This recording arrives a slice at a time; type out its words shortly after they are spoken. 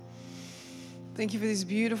Thank you for these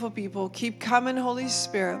beautiful people. Keep coming, Holy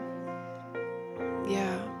Spirit.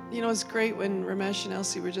 Yeah. You know, it's great when Ramesh and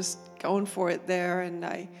Elsie were just going for it there. And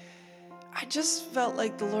I just felt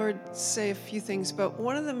like the Lord say a few things. But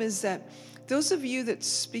one of them is that those of you that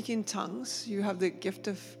speak in tongues, you have the gift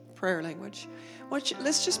of prayer language.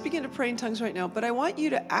 Let's just begin to pray in tongues right now. But I want you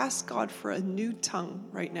to ask God for a new tongue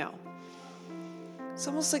right now. It's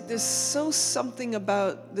almost like there's something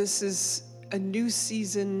about this is a new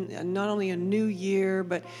season, and not only a new year,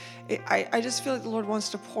 but I just feel like the Lord wants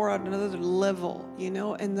to pour out another level, you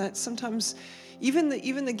know, and that sometimes even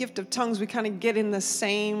the gift of tongues, we kind of get in the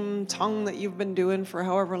same tongue that you've been doing for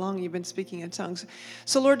however long you've been speaking in tongues.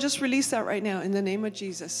 So Lord, just release that right now in the name of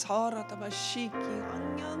Jesus.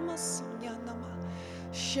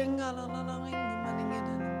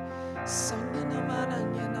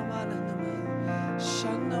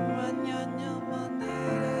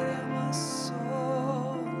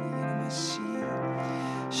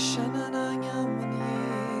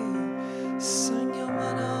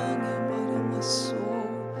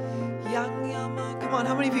 Come on,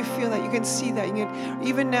 how many of you feel that? You can see that. You can,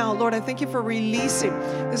 even now, Lord, I thank you for releasing.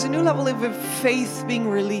 There's a new level of faith being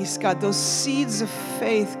released, God. Those seeds of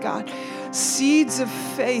faith, God. Seeds of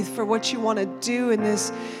faith for what you want to do in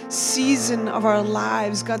this season of our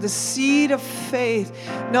lives, God. The seed of faith,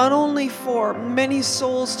 not only for many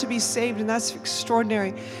souls to be saved, and that's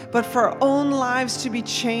extraordinary, but for our own lives to be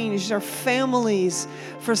changed, our families,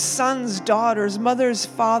 for sons, daughters, mothers,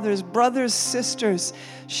 fathers, brothers, sisters.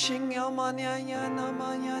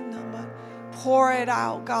 Pour it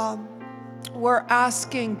out, God. We're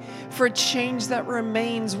asking for change that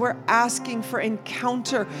remains. We're asking for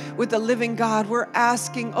encounter with the living God. We're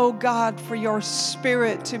asking, oh God, for your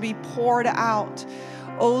spirit to be poured out.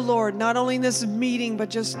 Oh Lord, not only in this meeting, but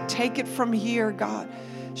just take it from here, God.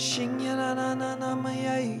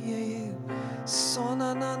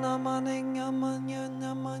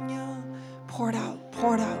 Pour it out,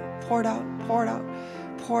 pour it out, pour it out, pour it out.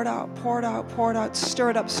 Pour it out, pour it out, pour it out.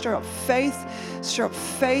 Stir it up, stir up faith. Stir up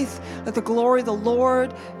faith. Let the glory of the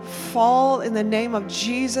Lord fall in the name of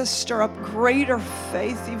Jesus. Stir up greater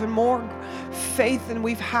faith, even more faith than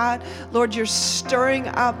we've had. Lord, you're stirring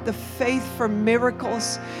up the faith for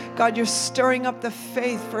miracles. God, you're stirring up the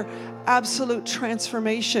faith for absolute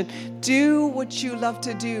transformation. Do what you love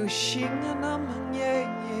to do.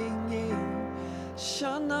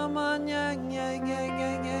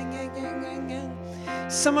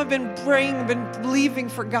 Some have been praying, been believing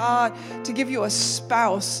for God to give you a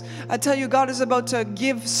spouse. I tell you, God is about to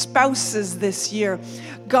give spouses this year.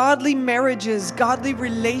 Godly marriages, godly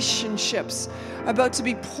relationships about to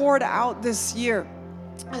be poured out this year.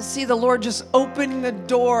 I see the Lord just opening the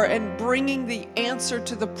door and bringing the answer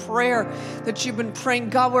to the prayer that you've been praying.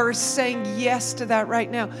 God, we're saying yes to that right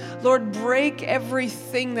now. Lord, break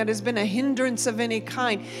everything that has been a hindrance of any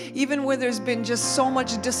kind, even where there's been just so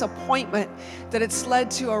much disappointment that it's led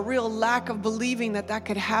to a real lack of believing that that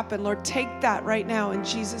could happen. Lord, take that right now in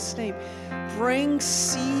Jesus' name. Bring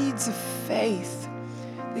seeds of faith.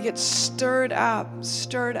 They get stirred up,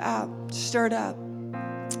 stirred up, stirred up.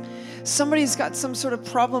 Somebody's got some sort of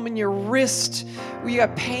problem in your wrist where you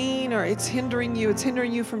got pain or it's hindering you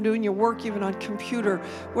from doing your work even on computer.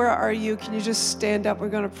 Where are you? Can you just stand up? We're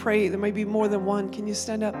going to pray. There might be more than one. Can you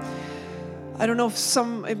stand up? I don't know if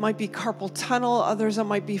it might be carpal tunnel, others it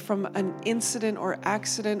might be from an incident or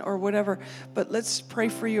accident or whatever, but let's pray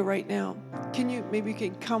for you right now. Maybe you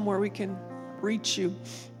can come where we can reach you.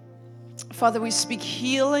 Father, we speak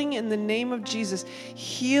healing in the name of Jesus.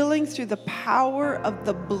 Healing through the power of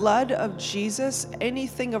the blood of Jesus.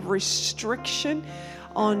 Anything of restriction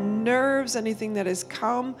on nerves, anything that has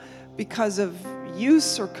come because of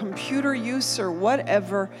use or computer use or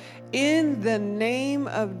whatever, in the name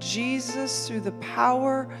of Jesus, through the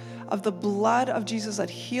power of the blood of Jesus,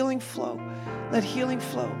 let healing flow. Let healing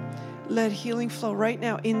flow. Let healing flow right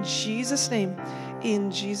now in Jesus' name.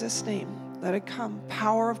 In Jesus' name. Let it come.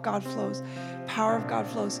 Power of God flows. Power of God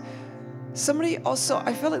flows. Somebody also,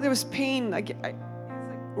 I felt like there was pain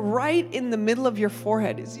right in the middle of your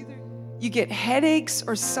forehead. It's either you get headaches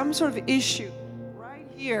or some sort of issue right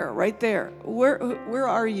here, right there. Where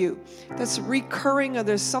are you? That's recurring, or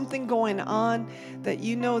there's something going on that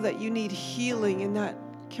you know that you need healing in that.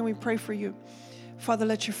 Can we pray for you? Father,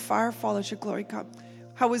 let your fire fall, let your glory come.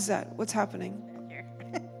 How is that? What's happening?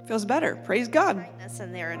 Feels better. Praise God. No tightness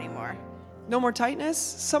in there anymore. No more tightness?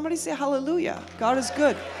 Somebody say hallelujah. God is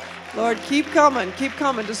good. Lord, keep coming. Keep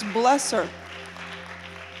coming. Just bless her.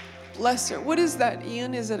 Bless her. What is that,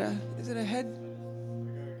 Ian? Is it a head?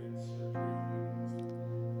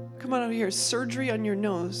 Come on over here. Surgery on your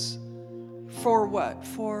nose. For what?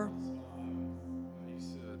 For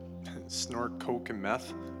snort coke and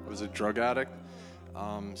meth. I was a drug addict,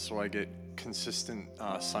 so I get consistent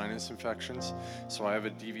sinus infections. So I have a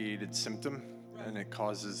deviated symptom, and it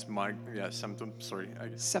causes symptom. Sorry,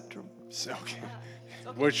 Septum. Okay,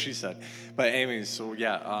 what she said. But anyways, so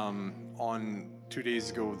yeah, on 2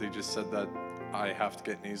 days ago they just said that I have to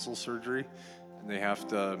get nasal surgery, and they have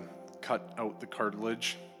to cut out the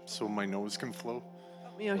cartilage so my nose can flow.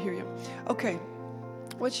 Help me out here, Okay,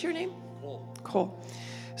 what's your name? Cole.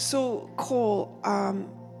 So Cole,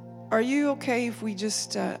 are you okay if we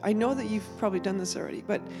just, I know that you've probably done this already,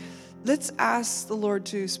 but let's ask the Lord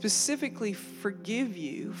to specifically forgive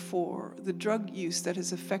you for the drug use that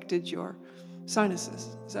has affected your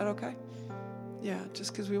sinuses. Is that okay? Yeah,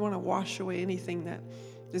 just because we want to wash away anything that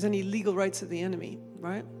there's any legal rights of the enemy,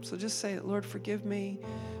 right? So just say, Lord, forgive me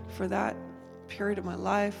for that period of my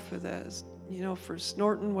life, for the, for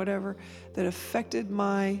snorting, whatever, that affected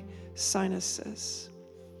my sinuses.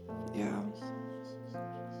 Yeah.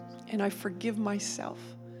 And I forgive myself.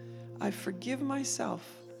 I forgive myself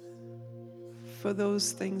for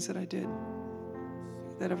those things that I did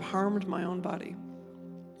that have harmed my own body.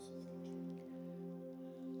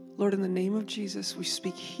 Lord, in the name of Jesus, we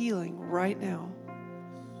speak healing right now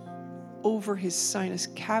over his sinus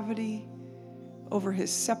cavity, over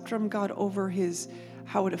his septum, God, over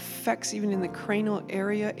how it affects even in the cranial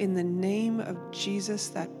area. In the name of Jesus,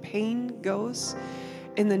 that pain goes.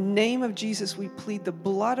 In the name of Jesus, we plead the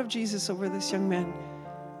blood of Jesus over this young man.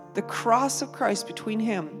 The cross of Christ between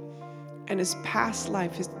him and his past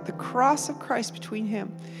life, the cross of Christ between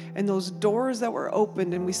him and those doors that were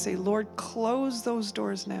opened. And we say, Lord, close those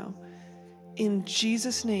doors now. In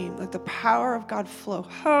Jesus' name, let the power of God flow.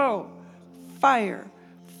 Fire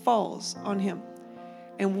falls on him.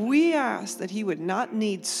 And we ask that he would not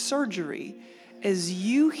need surgery as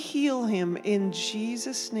you heal him in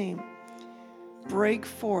Jesus' name. Break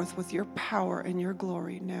forth with your power and your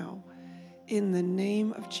glory now. In the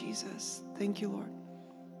name of Jesus. Thank you, Lord.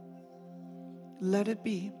 Let it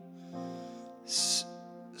be.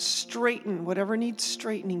 Straighten whatever needs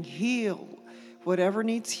straightening. Heal whatever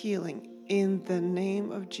needs healing. In the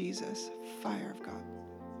name of Jesus. Fire of God.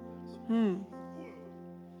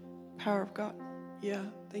 Power of God. Yeah.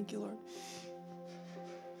 Thank you, Lord.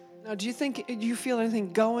 Now, do you feel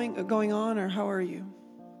anything going on, or how are you?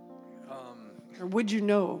 Or would you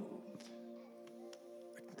know?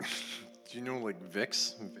 Do you know, like,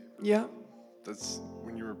 Vicks? Yeah. That's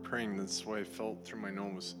when you were praying, that's why I felt through my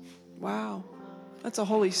nose. Wow. That's a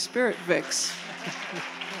Holy Spirit Vicks.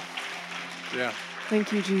 Yeah.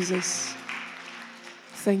 Thank you, Jesus.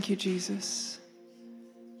 Thank you, Jesus.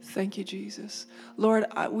 Thank you, Jesus. Lord,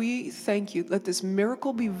 we thank you. Let this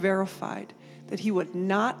miracle be verified, that he would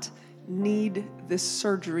not need this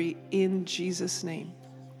surgery in Jesus' name.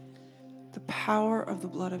 The power of the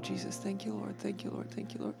blood of Jesus. Thank you, Lord. Thank you, Lord.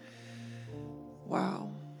 Thank you, Lord. Wow.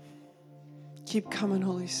 Keep coming,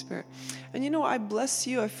 Holy Spirit. And I bless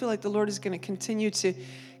you. I feel like the Lord is going to continue to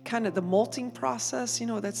kind of the molting process,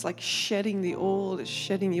 that's like shedding the old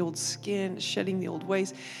skin, shedding the old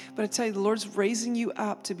ways. But I tell you, the Lord's raising you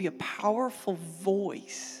up to be a powerful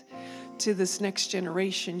voice to this next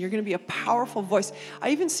generation. You're going to be a powerful voice.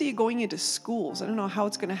 I even see you going into schools. I don't know how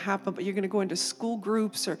it's going to happen, but you're going to go into school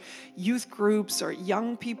groups or youth groups or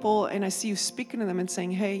young people, and I see you speaking to them and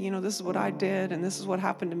saying, hey, this is what I did, and this is what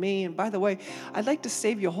happened to me, and by the way, I'd like to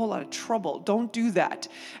save you a whole lot of trouble. Don't do that.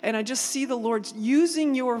 And I just see the Lord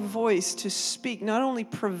using your voice to speak, not only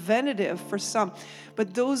preventative for some,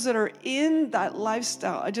 but those that are in that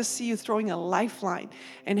lifestyle. I just see you throwing a lifeline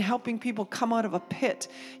and helping people come out of a pit.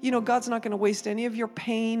 God's not going to waste any of your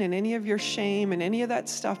pain and any of your shame and any of that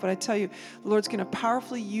stuff. But I tell you, the Lord's going to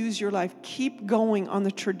powerfully use your life. Keep going on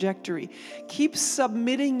the trajectory. Keep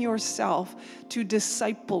submitting yourself to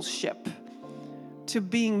discipleship, to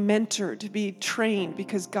being mentored, to be trained,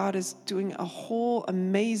 because God is doing a whole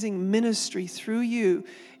amazing ministry through you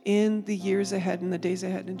in the years ahead and the days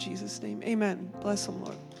ahead. In Jesus' name, amen. Bless him,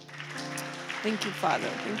 Lord. Thank you, Father.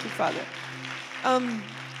 Thank you, Father.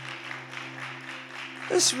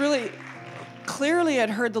 This really clearly I'd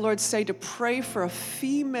heard the Lord say to pray for a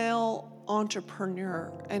female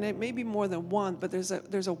entrepreneur, and it may be more than one, but there's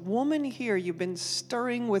a woman here you've been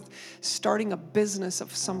stirring with starting a business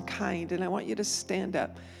of some kind, and I want you to stand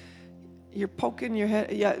up. You're poking your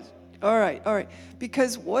head. Yeah. All right.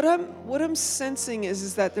 Because what I'm sensing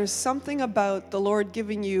is that there's something about the Lord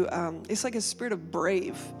giving you, it's like a spirit of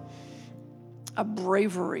a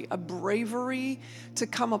bravery to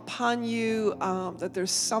come upon you, that there's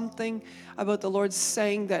something about the Lord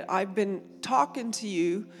saying that I've been talking to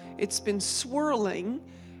you, it's been swirling,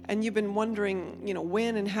 and you've been wondering,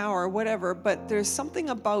 when and how or whatever, but there's something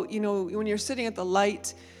about, when you're sitting at the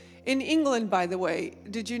light. In England, by the way,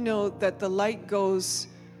 did you know that the light goes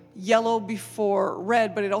yellow before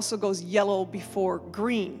red, but it also goes yellow before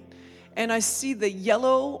green? And I see the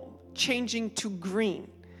yellow changing to green.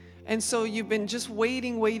 And so you've been just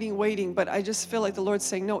waiting, but I just feel like the Lord's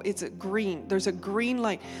saying, no, it's a green. There's a green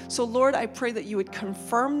light. So Lord, I pray that you would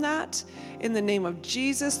confirm that in the name of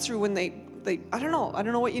Jesus through when they I don't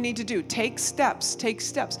know what you need to do. Take steps.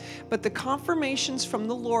 But the confirmations from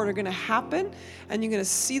the Lord are going to happen, and you're going to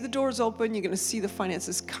see the doors open. You're going to see the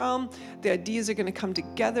finances come. The ideas are going to come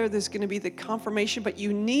together. There's going to be the confirmation, but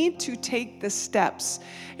you need to take the steps.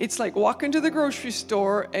 It's like walking to the grocery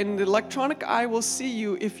store, and the electronic eye will see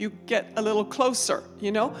you if you get a little closer,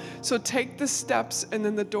 So take the steps, and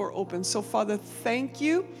then the door opens. So Father, thank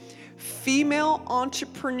you. Female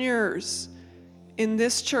entrepreneurs in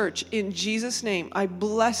this church, in Jesus' name, I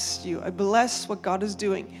bless you. I bless what God is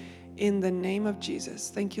doing in the name of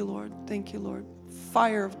Jesus. Thank you, Lord. Thank you, Lord.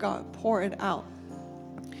 Fire of God, pour it out.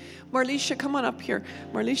 Marlisha, come on up here.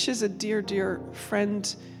 Marlisha is a dear, dear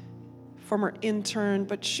friend, former intern,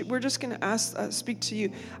 but we're just going to speak to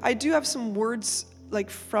you. I do have some words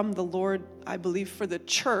from the Lord, I believe, for the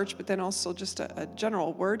church, but then also just a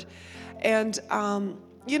general word. And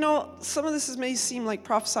some of this may seem like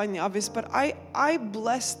prophesying the obvious, but I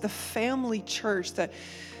bless the family church that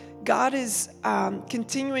God is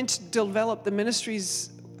continuing to develop the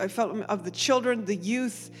ministries, I felt, of the children, the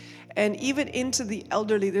youth, and even into the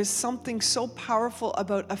elderly. There's something so powerful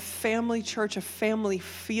about a family church, a family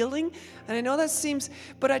feeling. And I know that seems,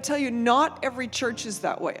 but I tell you, not every church is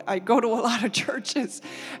that way. I go to a lot of churches,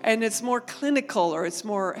 and it's more clinical or it's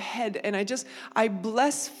more head. And I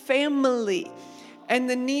bless family. And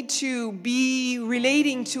the need to be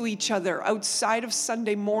relating to each other outside of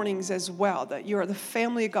Sunday mornings as well, that you are the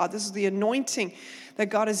family of God. This is the anointing that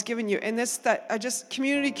God has given you. And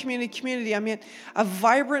community. I mean, a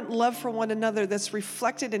vibrant love for one another that's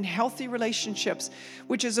reflected in healthy relationships,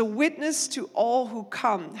 which is a witness to all who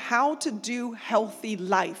come, how to do healthy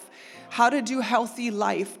life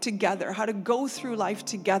together, how to go through life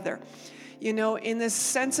together. In this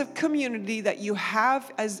sense of community that you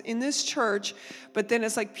have as in this church, but then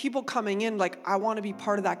it's like people coming in like, I want to be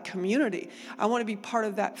part of that community. I want to be part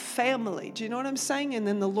of that family. Do you know what I'm saying? And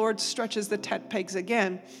then the Lord stretches the tent pegs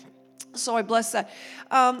again. So I bless that.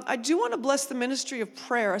 I do want to bless the ministry of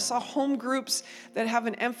prayer. I saw home groups that have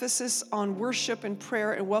an emphasis on worship and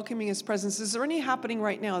prayer and welcoming His presence. Is there any happening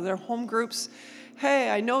right now? There are home groups. Hey,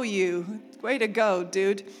 I know you. Way to go,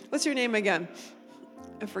 dude. What's your name again?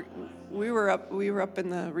 We were up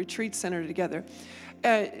in the retreat center together.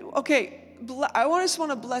 Okay, I just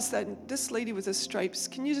want to bless that. This lady with the stripes,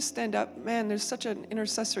 can you just stand up? Man, there's such an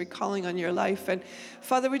intercessory calling on your life. And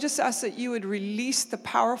Father, we just ask that you would release the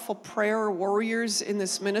powerful prayer warriors in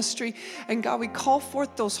this ministry. And God, we call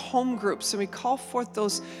forth those home groups, and we call forth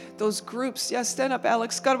those groups. Yeah, stand up,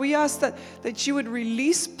 Alex. God, we ask that you would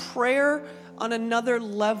release prayer on another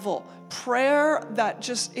level. Prayer that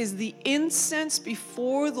just is the incense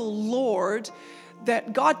before the Lord,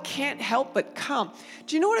 that God can't help but come.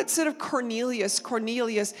 Do you know what it said of Cornelius?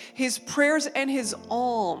 Cornelius, his prayers and his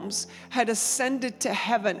alms had ascended to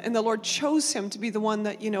heaven, and the Lord chose him to be the one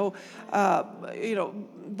that,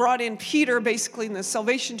 brought in Peter, basically, in the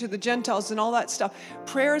salvation to the Gentiles and all that stuff.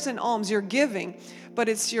 Prayers and alms, you're giving, but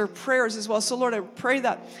it's your prayers as well. So Lord, I pray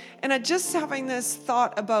that. And I just having this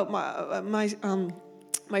thought about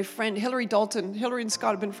my friend Hillary Dalton. Hillary and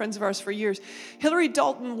Scott have been friends of ours for years. Hillary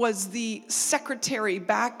Dalton was the secretary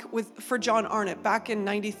for John Arnott back in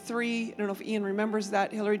 '93. I don't know if Ian remembers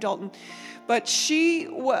that, Hillary Dalton. But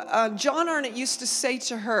John Arnott used to say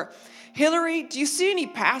to her, Hillary, do you see any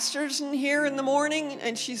pastors in here in the morning?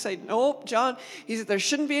 And she said, nope, John. He said, there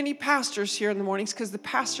shouldn't be any pastors here in the mornings because the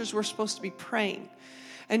pastors were supposed to be praying.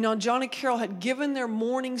 And now John and Carol had given their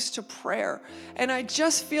mornings to prayer. And I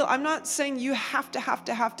just feel, I'm not saying you have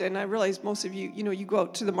to, and I realize most of you, you go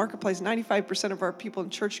out to the marketplace, 95% of our people in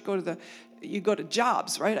church go to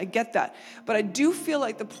jobs, right? I get that. But I do feel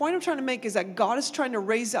like the point I'm trying to make is that God is trying to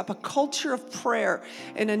raise up a culture of prayer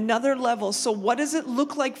in another level. So what does it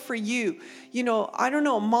look like for you? I don't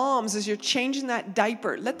know, moms, as you're changing that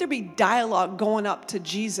diaper, let there be dialogue going up to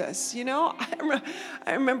Jesus.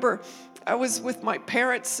 I remember I was with my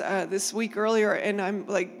parents this week earlier, and I'm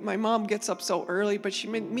like, my mom gets up so early, but she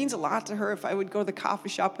means a lot to her if I would go to the coffee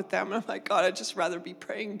shop with them. And I'm like, God, I'd just rather be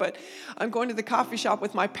praying, but I'm going to the coffee shop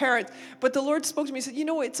with my parents. But But the Lord spoke to me, he said,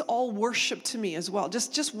 it's all worship to me as well.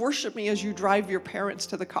 Just worship me as you drive your parents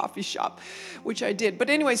to the coffee shop, which I did. But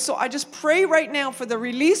anyway, so I just pray right now for the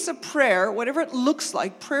release of prayer, whatever it looks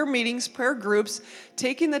like, prayer meetings, prayer groups,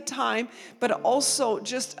 taking the time, but also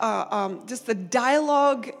just the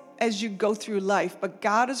dialogue as you go through life. But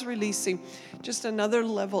God is releasing just another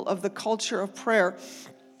level of the culture of prayer.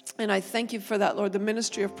 And I thank you for that, Lord, the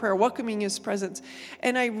ministry of prayer, welcoming His presence.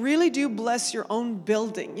 And I really do bless your own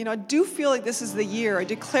building. I do feel like this is the year. I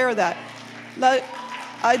declare that.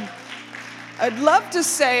 I'd love to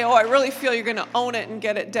say, I really feel you're going to own it and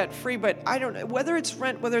get it debt-free, but I don't know, whether it's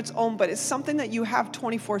rent, whether it's owned, but it's something that you have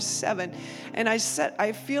 24/7. And I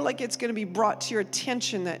feel like it's going to be brought to your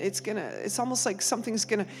attention that it's almost like something's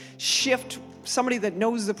going to shift, somebody that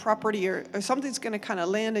knows the property or something's going to kind of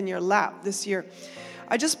land in your lap this year.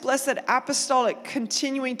 I just bless that apostolic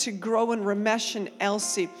continuing to grow in Ramesh and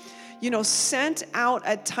Elsie. Sent out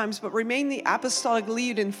at times, but remain the apostolic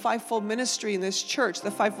lead in fivefold ministry in this church.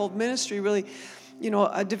 The fivefold ministry really,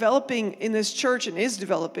 developing in this church and is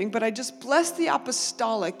developing. But I just bless the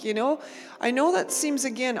apostolic, I know that seems,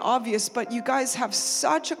 again, obvious, but you guys have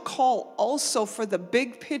such a call also for the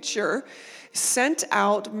big picture. Sent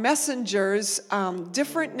out messengers,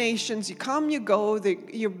 different nations. You come, you go,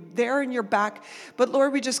 you're there and you're back. But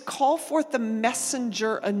Lord, we just call forth the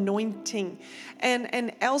messenger anointing.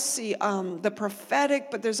 And Elsie, the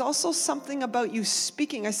prophetic, but there's also something about you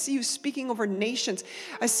speaking. I see you speaking over nations.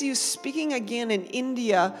 I see you speaking again in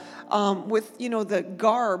India with, the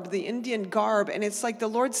garb, the Indian garb. And it's like the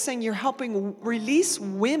Lord's saying you're helping release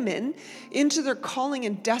women into their calling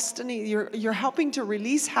and destiny. You're helping to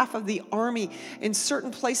release half of the army in certain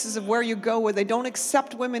places of where you go where they don't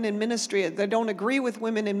accept women in ministry, they don't agree with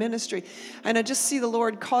women in ministry. And I just see the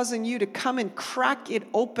Lord causing you to come and crack it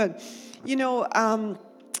open.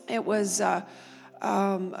 It was, I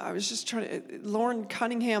was just Lauren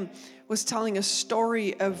Cunningham was telling a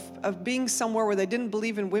story of being somewhere where they didn't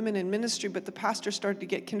believe in women in ministry, but the pastor started to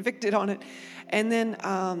get convicted on it. And then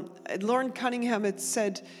Lauren Cunningham had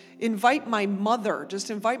said, invite my mother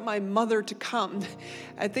to come.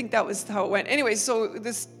 I think that was how it went. Anyway, so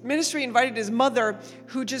this ministry invited his mother,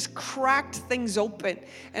 who just cracked things open.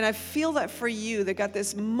 And I feel that for you, they got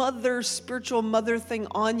this spiritual mother thing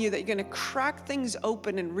on you, that you're going to crack things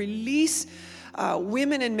open and release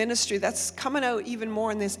women in ministry. That's coming out even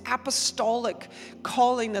more in this apostolic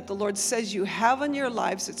calling that the Lord says you have in your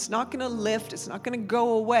lives. It's not going to lift. It's not going to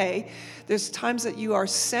go away. There's times that you are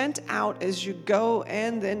sent out as you go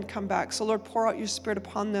and then come back. So Lord, pour out your Spirit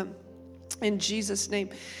upon them in Jesus' name.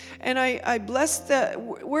 And I bless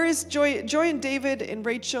where is Joy and David and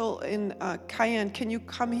Rachel and Cayenne? Can you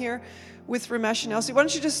come here with Ramesh and Elsie? Why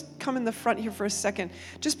don't you just come in the front here for a second?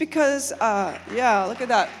 Just because, look at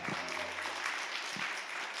that.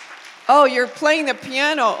 Oh, you're playing the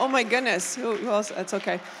piano. Oh, my goodness. Who else? That's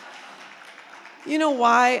okay. You know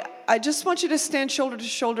why? I just want you to stand shoulder to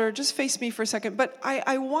shoulder. Just face me for a second. But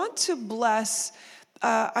I want to bless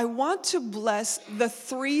the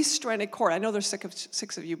three-stranded cord. I know there's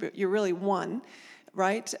six of you, but you're really one,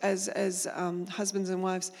 right? As husbands and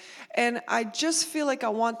wives. And I just feel like I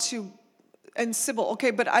want to, and Sybil,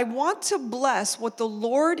 okay, but I want to bless what the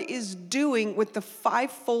Lord is doing with the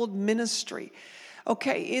fivefold ministry.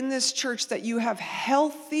 Okay, in this church, that you have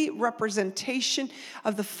healthy representation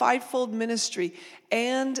of the fivefold ministry,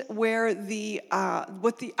 and where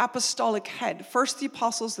what the apostolic had, first the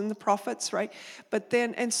apostles and the prophets, right? But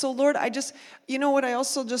then, and so Lord, I just, what I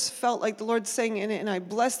also just felt like the Lord saying, and I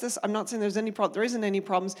bless this, I'm not saying there's any problem, there isn't any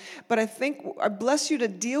problems, but I think I bless you to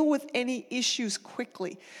deal with any issues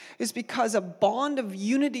quickly, is because a bond of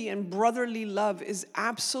unity and brotherly love is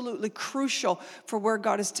absolutely crucial for where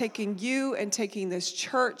God is taking you and taking this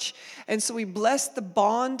church. And so we bless the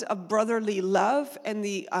bond of brotherly love and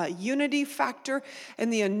the unity factor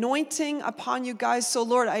and the anointing upon you guys. So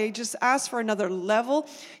Lord, I just ask for another level,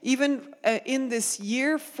 even in this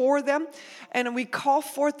year for them. And we call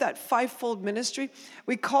forth that fivefold ministry.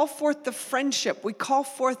 We call forth the friendship. We call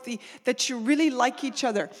forth that you really like each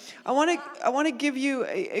other. I want to give you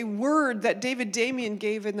a word that David Damien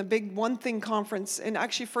gave in the big One Thing conference, and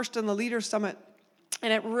actually first on the Leader Summit.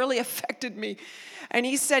 And it really affected me. And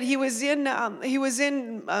he said he was in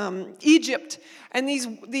Egypt, and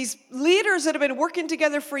these leaders that have been working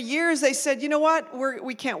together for years, they said, you know what,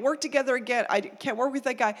 we can't work together again. I can't work with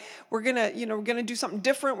that guy. We're gonna do something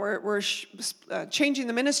different. We're changing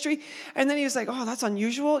the ministry. And then he was like, oh, that's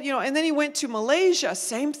unusual, And then he went to Malaysia,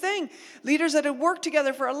 same thing. Leaders that had worked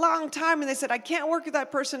together for a long time, and they said, I can't work with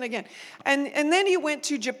that person again. And then he went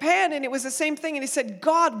to Japan, and it was the same thing. And he said,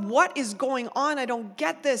 God, what is going on? I don't don't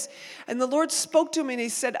get this. And the Lord spoke to me and he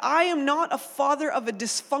said, I am not a father of a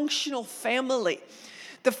dysfunctional family.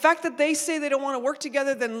 The fact that they say they don't want to work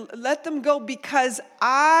together, then let them go, because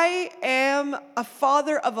I am a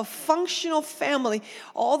father of a functional family.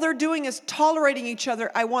 All they're doing is tolerating each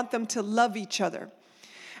other. I want them to love each other.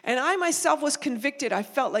 And I myself was convicted. I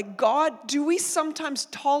felt like, God, do we sometimes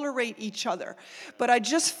tolerate each other? But I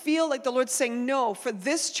just feel like the Lord's saying, no, for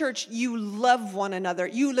this church, you love one another.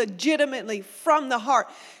 You legitimately, from the heart,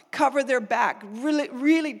 cover their back. Really,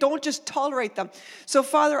 really don't just tolerate them. So,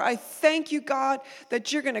 Father, I thank you, God,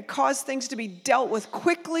 that you're going to cause things to be dealt with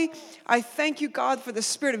quickly. I thank you, God, for the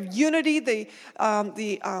spirit of unity, the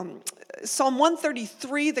Psalm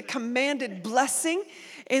 133, the commanded blessing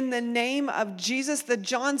in the name of Jesus, the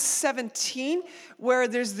John 17, where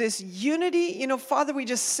there's this unity. You know, Father, we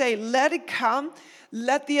just say, let it come.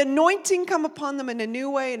 Let the anointing come upon them in a new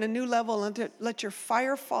way, in a new level, and let your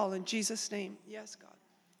fire fall in Jesus' name. Yes, God.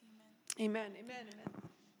 Amen. Amen.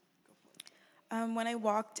 When I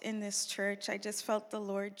walked in this church, I just felt the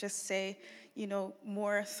Lord just say, you know,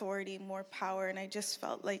 more authority, more power. And I just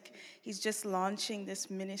felt like he's just launching this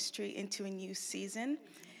ministry into a new season.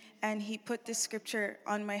 And he put this scripture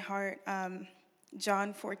on my heart,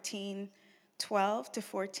 John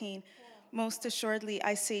 14:12-14. Most assuredly,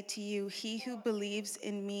 I say to you, he who believes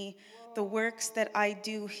in me, the works that I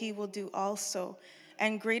do, he will do also.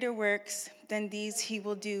 And greater works than these he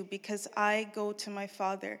will do, because I go to my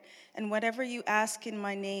Father. And whatever you ask in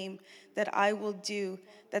my name, that I will do,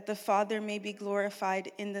 that the Father may be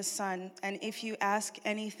glorified in the Son. And if you ask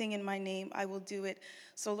anything in my name, I will do it.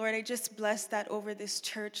 So, Lord, I just bless that over this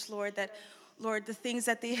church, Lord, that, Lord, the things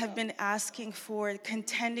that they have been asking for,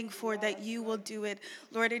 contending for, that you will do it.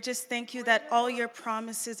 Lord, I just thank you that all your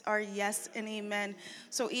promises are yes and amen.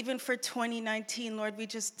 So even for 2019, Lord, we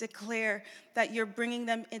just declare that you're bringing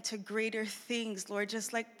them into greater things, Lord,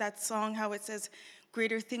 just like that song, how it says,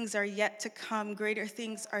 greater things are yet to come, greater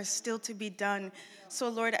things are still to be done. So,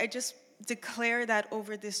 Lord, I just declare that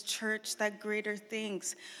over this church, that greater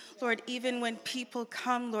things. Lord, even when people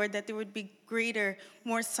come, Lord, that there would be greater,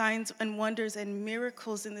 more signs and wonders and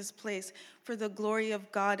miracles in this place for the glory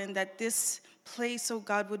of God, and that this place, oh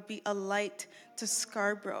God, would be a light to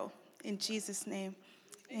Scarborough. In Jesus' name,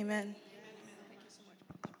 amen.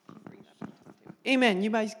 Amen. You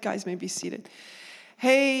guys may be seated.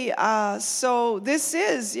 Hey, so this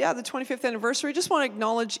is, the 25th anniversary. Just want to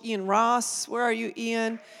acknowledge Ian Ross. Where are you,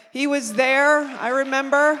 Ian? He was there, I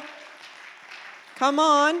remember. Come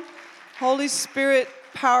on. Holy Spirit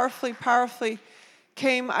powerfully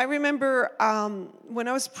came. I remember when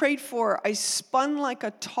I was prayed for, I spun like a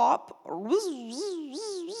top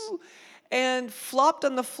and flopped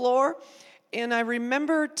on the floor. And I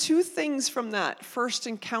remember two things from that first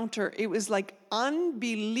encounter. It was like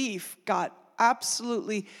unbelief got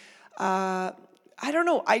absolutely, I don't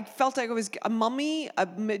know, I felt like I was a mummy,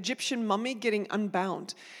 an Egyptian mummy getting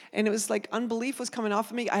unbound. And it was like unbelief was coming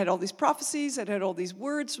off of me. I had all these prophecies, I had all these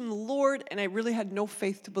words from the Lord, and I really had no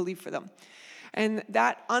faith to believe for them. And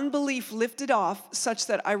that unbelief lifted off such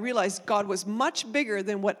that I realized God was much bigger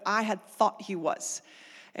than what I had thought he was.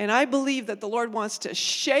 And I believe that the Lord wants to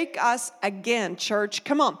shake us again, church.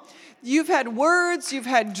 Come on. You've had words, you've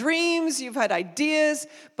had dreams, you've had ideas,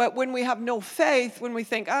 but when we have no faith, when we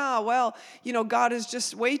think, God is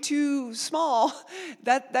just way too small,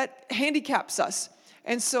 that handicaps us.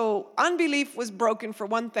 And so unbelief was broken for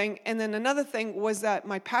one thing, and then another thing was that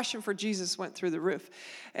my passion for Jesus went through the roof.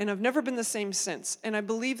 And I've never been the same since. And I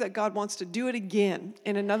believe that God wants to do it again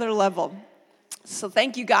in another level. So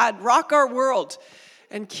thank you, God. Rock our world.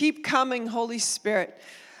 And keep coming, Holy Spirit.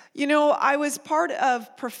 You know, I was part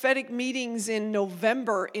of prophetic meetings in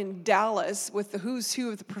November in Dallas with the who's who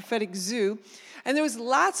of the prophetic zoo. And there was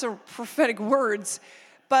lots of prophetic words.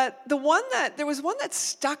 But there was one that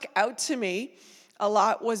stuck out to me a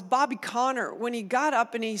lot was Bobby Connor, when he got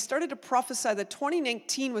up and he started to prophesy that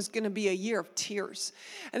 2019 was going to be a year of tears.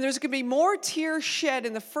 And there's going to be more tears shed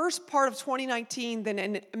in the first part of 2019 than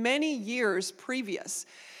in many years previous.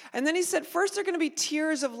 And then he said, first there are going to be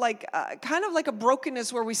tears of kind of like a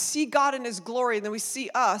brokenness where we see God in his glory and then we see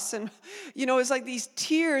us. And, it's like these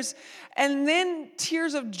tears. And then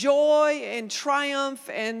tears of joy and triumph.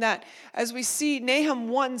 And that as we see Nahum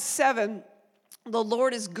 1:7, the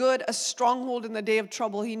Lord is good, a stronghold in the day of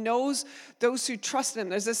trouble. He knows those who trust him.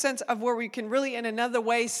 There's a sense of where we can really, in another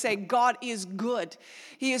way, say God is good.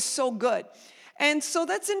 He is so good. And so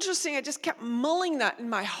that's interesting. I just kept mulling that in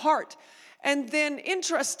my heart. And then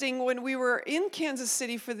interesting, when we were in Kansas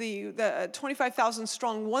City for the 25,000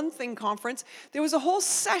 strong One Thing conference, there was a whole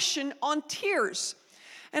session on tears.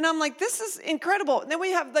 And I'm like, this is incredible. And then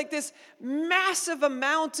we have like this massive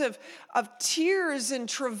amount of tears and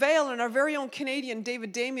travail, and our very own Canadian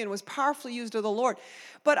David Damien was powerfully used of the Lord.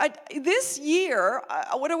 But this year,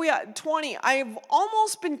 what are we at, 20, I've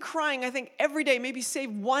almost been crying, I think, every day, maybe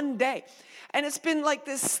save one day. And it's been like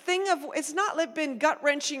this thing of, it's not like been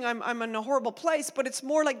gut-wrenching, I'm in a horrible place, but it's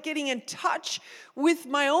more like getting in touch with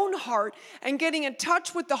my own heart and getting in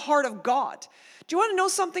touch with the heart of God. Do you want to know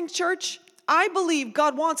something, church? I believe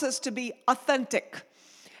God wants us to be authentic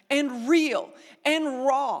and real and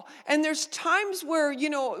raw. And there's times where,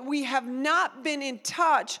 we have not been in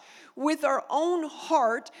touch with our own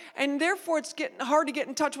heart, and therefore it's getting hard to get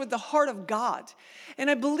in touch with the heart of God. And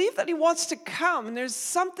I believe that he wants to come, and there's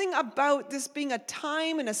something about this being a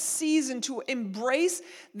time and a season to embrace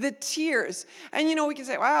the tears. And we can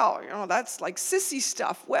say, wow, that's like sissy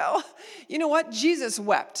stuff. Well, you know what? Jesus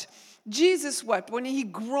wept. Jesus wept when he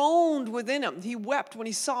groaned within him. He wept when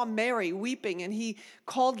he saw Mary weeping, and he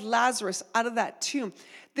called Lazarus out of that tomb.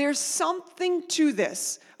 There's something to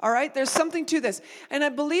this, all right? There's something to this. And I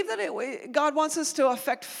believe that God wants us to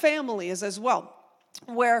affect families as well,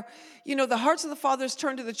 where, the hearts of the fathers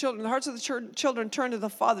turn to the children, the hearts of the children turn to the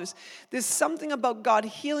fathers. There's something about God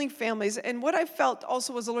healing families. And what I felt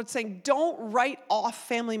also was the Lord saying, don't write off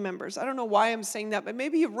family members. I don't know why I'm saying that, but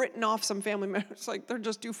maybe you've written off some family members, like they're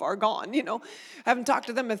just too far gone, I haven't talked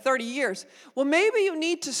to them in 30 years. Well, maybe you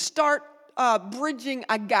need to start bridging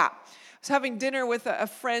a gap. I was having dinner with a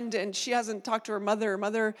friend, and she hasn't talked to her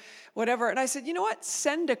mother, whatever. And I said, you know what?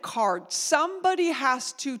 Send a card. Somebody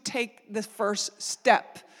has to take the first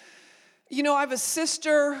step. I have a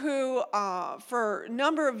sister who, for a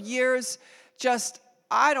number of years,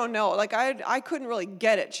 I don't know, like I couldn't really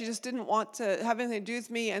get it. She just didn't want to have anything to do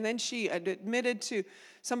with me. And then she had admitted to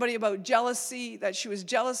somebody about jealousy, that she was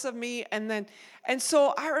jealous of me. And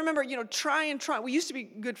so I remember, trying. We used to be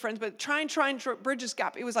good friends, but trying to bridge this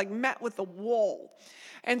gap. It was like met with a wall.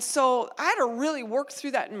 And so I had to really work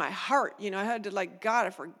through that in my heart. I had to God,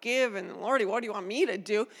 I forgive, and Lordy, what do you want me to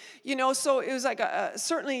do? So it was like a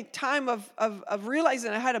certainly time of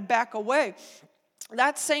realizing I had to back away.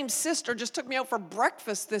 That same sister just took me out for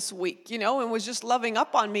breakfast this week, and was just loving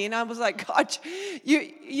up on me. And I was like, God,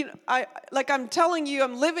 I'm telling you,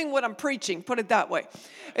 I'm living what I'm preaching, put it that way.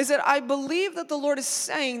 Is that I believe that the Lord is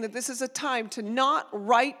saying that this is a time to not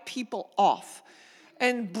write people off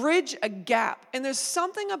and bridge a gap. And there's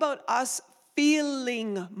something about us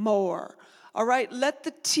feeling more, all right? Let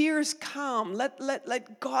the tears come.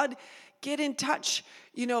 Let God get in touch,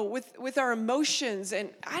 with our emotions. And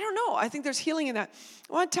I don't know, I think there's healing in that.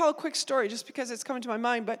 I want to tell a quick story just because it's coming to my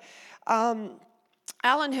mind. But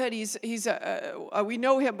Alan Hood, we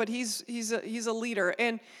know him, but he's a leader.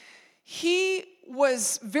 And he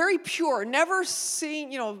was very pure, never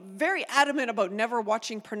seen, very adamant about never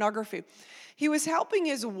watching pornography. He was helping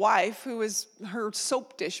his wife, her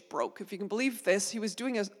soap dish broke. If you can believe this, he was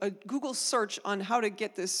doing a Google search on how to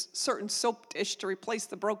get this certain soap dish to replace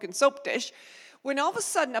the broken soap dish, when all of a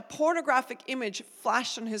sudden a pornographic image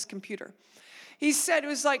flashed on his computer. He said it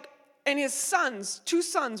was like, and his two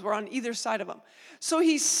sons were on either side of him. So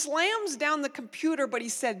he slams down the computer, but he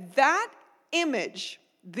said that image,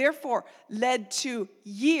 therefore, led to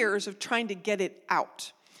years of trying to get it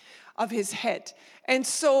out of his head. And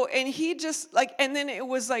he just and then it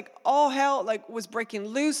was like all hell was breaking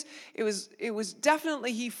loose. It was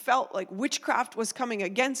definitely, he felt like witchcraft was coming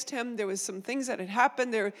against him. There was some things that had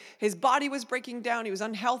happened there. His body was breaking down. He was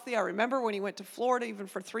unhealthy. I remember when he went to Florida even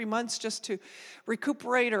for 3 months just to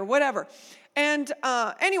recuperate or whatever. And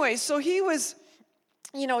anyway, so he was,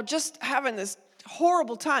 just having this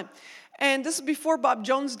horrible time. And this is before Bob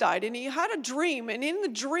Jones died. And he had a dream. And in the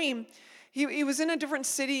dream, he was in a different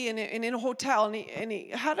city and in a hotel, and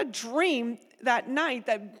he had a dream that night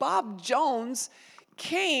that Bob Jones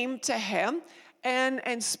came to him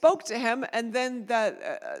and spoke to him, and then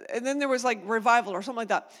there was revival or something like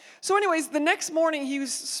that. So anyways, the next morning he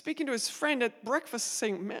was speaking to his friend at breakfast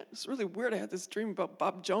saying, man, it's really weird, I had this dream about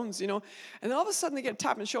Bob Jones, And then all of a sudden they get a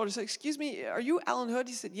tap on the shoulder, say, excuse me, are you Alan Hood?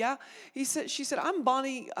 He said, yeah. She said, I'm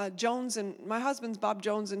Bonnie Jones, and my husband's Bob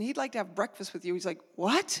Jones, and he'd like to have breakfast with you. He's like,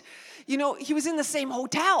 what? He was in the same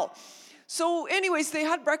hotel. So anyways, they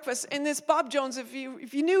had breakfast, and this Bob Jones, if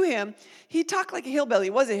you knew him, he talked like a hillbilly. He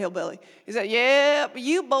was a hillbilly. He said, yeah, but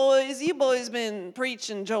you boys been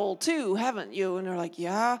preaching Joel too, haven't you? And they're like,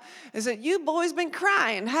 yeah. He said, you boys been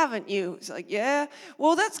crying, haven't you? He's like, yeah.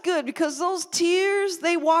 Well, that's good, because those tears,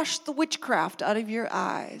 they wash the witchcraft out of your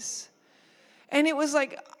eyes. And it was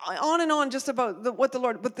like on and on just about what the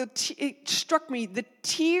Lord, but it struck me, the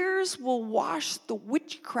tears will wash the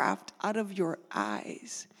witchcraft out of your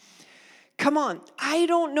eyes. Come on, I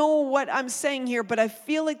don't know what I'm saying here, but I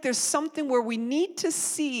feel like there's something where we need to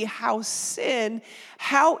see how sin,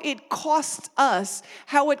 how it costs us,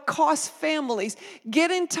 how it costs families. Get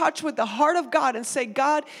in touch with the heart of God and say,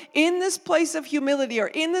 God, in this place of humility or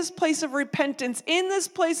in this place of repentance, in this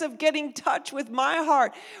place of getting in touch with my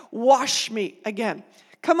heart, wash me again.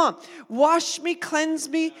 Come on, wash me, cleanse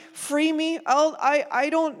me, free me. I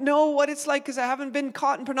don't know what it's like because I haven't been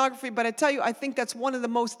caught in pornography, but I tell you, I think that's one of the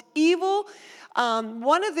most evil,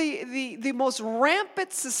 one of the most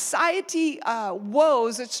rampant society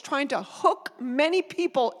woes. It's trying to hook many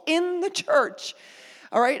people in the church.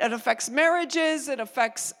 All right, it affects marriages, it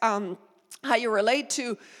affects how you relate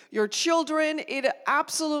to your children. It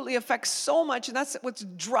absolutely affects so much, and that's what's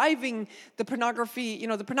driving the pornography,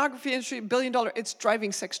 the pornography industry, $1 billion, it's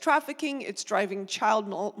driving sex trafficking, it's driving child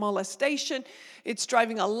molestation, it's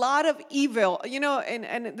driving a lot of evil,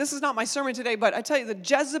 and this is not my sermon today, but I tell you, the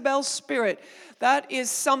Jezebel spirit, that is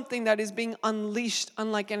something that is being unleashed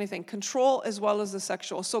unlike anything, control as well as the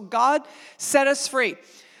sexual. So God set us free.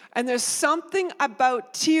 And there's something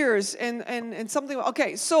about tears and something,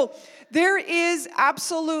 okay, so there is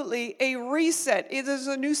absolutely a reset. It is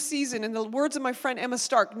a new season. In the words of my friend Emma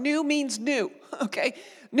Stark, new means new, okay?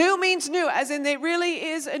 New means new, as in it really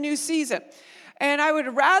is a new season. And I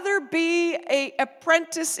would rather be an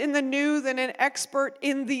apprentice in the new than an expert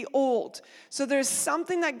in the old. So there's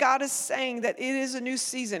something that God is saying that it is a new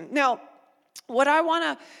season. Now, what I want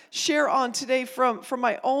to share on today from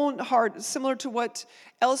my own heart, similar to what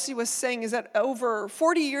Elsie was saying, is that over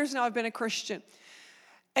 40 years now I've been a Christian.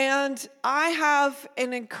 And I have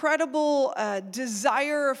an incredible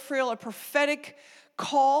desire, a prophetic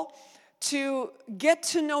call to get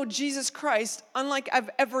to know Jesus Christ unlike I've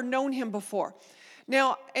ever known him before.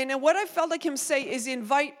 Now, and what I felt like him say is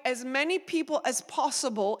invite as many people as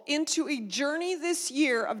possible into a journey this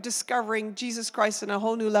year of discovering Jesus Christ in a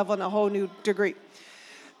whole new level and a whole new degree.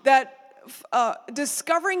 That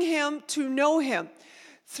discovering him to know him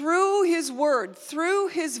through his word, through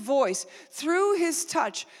his voice, through his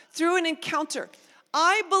touch, through an encounter.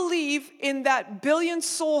 I believe in that billion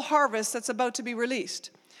soul harvest that's about to be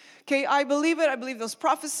released. Okay, I believe it. I believe those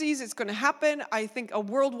prophecies. It's going to happen. I think a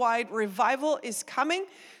worldwide revival is coming,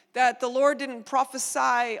 that the Lord didn't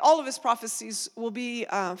prophesy. All of his prophecies will be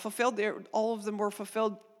fulfilled. All of them were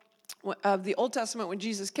fulfilled of the Old Testament when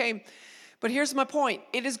Jesus came. But here's my point.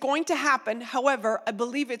 It is going to happen. However, I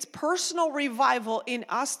believe it's personal revival in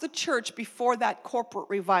us, the church, before that corporate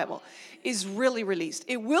revival is really released.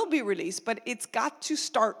 It will be released, but it's got to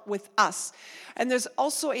start with us. And there's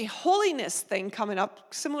also a holiness thing coming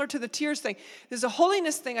up, similar to the tears thing. There's a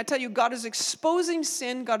holiness thing. I tell you, God is exposing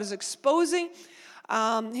sin. God is exposing.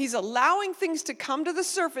 He's allowing things to come to the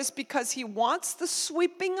surface because he wants the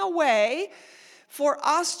sweeping away for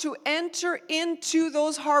us to enter into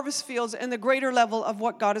those harvest fields and the greater level of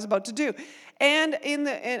what God is about to do. And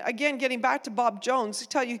again, getting back to Bob Jones, I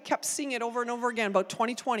tell you, he kept seeing it over and over again about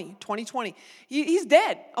 2020. He's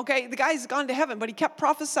dead, okay? The guy's gone to heaven, but he kept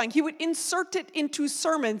prophesying. He would insert it into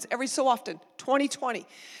sermons every so often. 2020,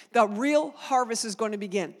 the real harvest is going to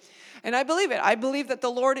begin. And I believe it. I believe that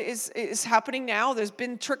the Lord is happening now. There's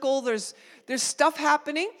been trickle. There's stuff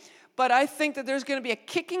happening. But I think that there's going to be a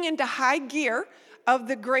kicking into high gear of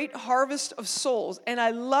the great harvest of souls. And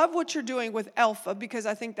I love what you're doing with Alpha because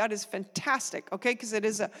I think that is fantastic, okay? Because it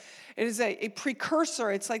is a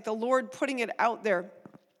precursor. It's like the Lord putting it out there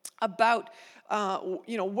about,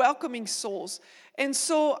 welcoming souls. And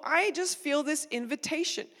so I just feel this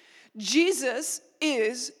invitation. Jesus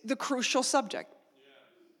is the crucial subject,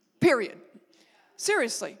 period.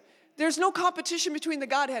 Seriously. There's no competition between the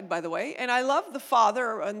Godhead, by the way. And I love the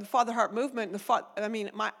Father and the Father Heart Movement.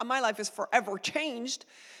 My life is forever changed.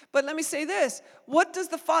 But let me say this. What does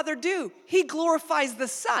the Father do? He glorifies the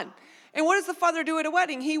Son. And what does the Father do at a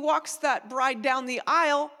wedding? He walks that bride down the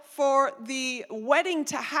aisle for the wedding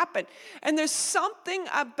to happen. And there's something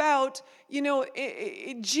about,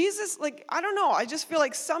 Jesus, I don't know. I just feel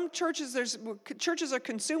like some churches are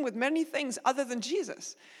consumed with many things other than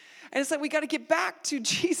Jesus. And it's like we got to get back to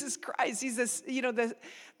Jesus Christ. He's this,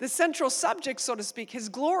 the central subject, so to speak. His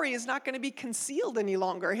glory is not going to be concealed any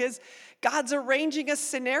longer. God's arranging a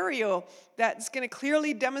scenario that's going to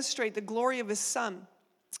clearly demonstrate the glory of his Son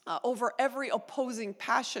over every opposing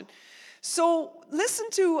passion. So listen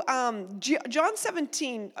to John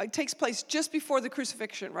 17 takes place just before the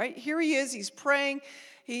crucifixion, right? Here he is. He's praying.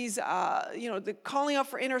 He's, calling out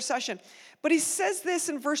for intercession. But he says this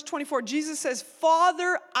in verse 24. Jesus says,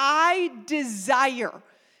 Father, I desire.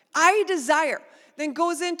 then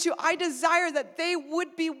goes into, I desire that they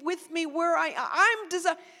would be with me where I'm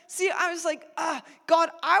desire. See, I was like, God,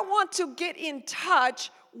 I want to get in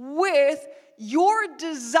touch with your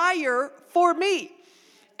desire for me.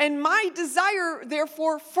 And my desire,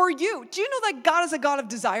 therefore, for you. Do you know that God is a God of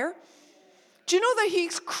desire? Do you know that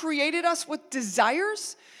He's created us with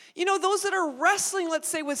desires? You know, those that are wrestling, let's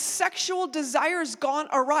say, with sexual desires gone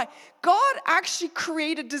awry. God actually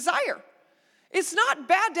created desire. It's not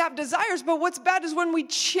bad to have desires, but what's bad is when we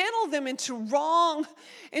channel them into wrong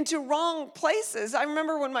places. I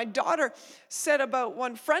remember when my daughter said about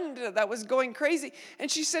one friend that was going crazy, and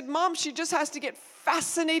she said, Mom, she just has to get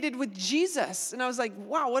fascinated with Jesus. And I was like,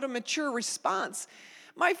 wow, what a mature response.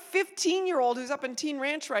 My 15-year-old, who's up in Teen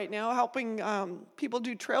Ranch right now, helping people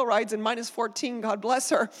do trail rides, and minus 14, God bless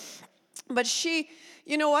her. But she,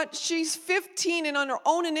 you know what? She's 15 and on her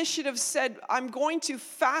own initiative said, I'm going to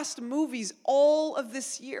fast movies all of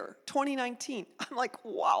this year, 2019. I'm like,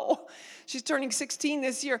 wow. She's turning 16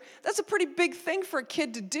 this year. That's a pretty big thing for a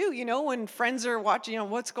kid to do, you know, when friends are watching, you know,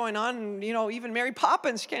 what's going on. And, you know, even Mary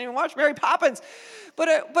Poppins. She can't even watch Mary Poppins.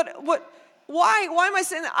 But what? Why am I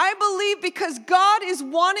saying that? I believe because God is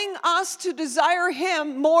wanting us to desire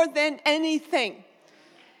Him more than anything.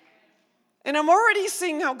 And I'm already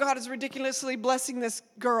seeing how God is ridiculously blessing this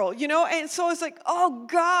girl, you know? And so it's like, oh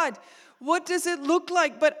God, what does it look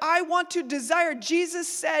like? But I want to desire. Jesus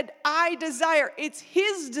said, I desire. It's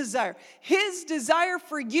His desire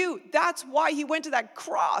for you. That's why He went to that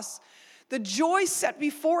cross. The joy set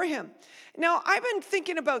before Him. Now, I've been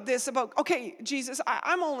thinking about this, okay, Jesus,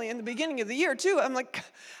 I'm only in the beginning of the year too. I'm like,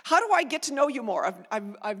 how do I get to know you more?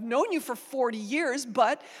 I've known you for 40 years,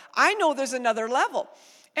 but I know there's another level.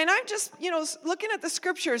 And I'm just, you know, looking at the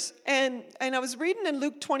scriptures, and I was reading in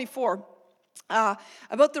Luke 24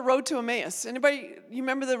 about the road to Emmaus. Anybody, you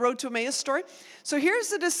remember the road to Emmaus story? So here's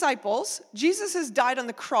the disciples. Jesus has died on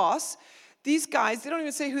the cross. These guys, they don't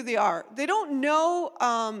even say who they are. They don't know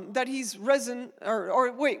that He's risen,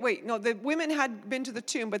 no, the women had been to the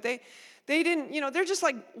tomb, but they didn't, you know, they're just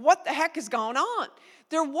like, what the heck is going on?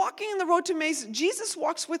 They're walking in the road to Emmaus. Jesus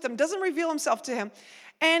walks with them, doesn't reveal Himself to him.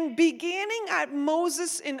 And beginning at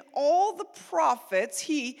Moses and all the prophets,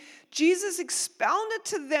 Jesus expounded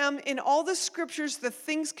to them in all the scriptures the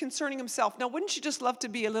things concerning Himself. Now, wouldn't you just love to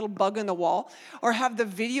be a little bug on the wall or have the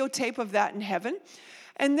videotape of that in heaven?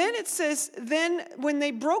 And then it says, then when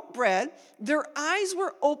they broke bread, their eyes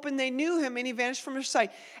were open. They knew Him, and He vanished from their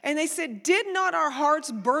sight. And they said, did not our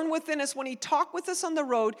hearts burn within us when He talked with us on the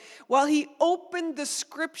road while He opened the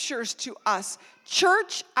scriptures to us?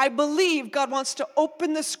 Church, I believe God wants to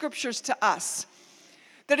open the scriptures to us.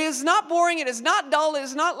 That it is not boring, it is not dull, it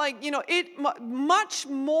is not like, you know, much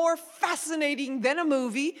more fascinating than a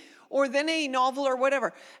movie or than a novel or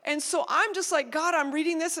whatever. And so I'm just like, God, I'm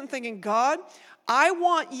reading this and thinking, God, I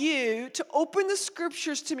want you to open the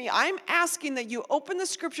scriptures to me. I'm asking that you open the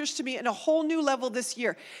scriptures to me in a whole new level this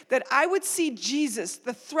year, that I would see Jesus,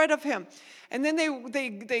 the thread of Him. And then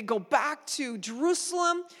they go back to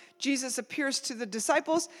Jerusalem. Jesus appears to the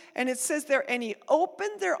disciples, and it says there, and He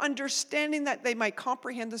opened their understanding that they might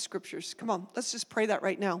comprehend the scriptures. Come on, let's just pray that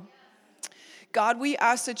right now. God, we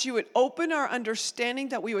ask that you would open our understanding,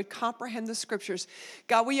 that we would comprehend the scriptures.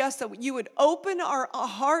 God, we ask that you would open our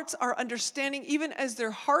hearts, our understanding, even as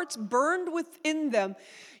their hearts burned within them.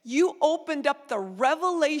 You opened up the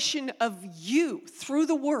revelation of you through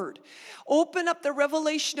the word. Open up the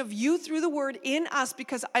revelation of you through the word in us,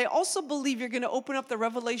 because I also believe you're going to open up the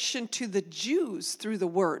revelation to the Jews through the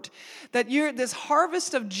word. That this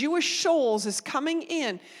harvest of Jewish souls is coming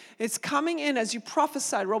in. It's coming in as you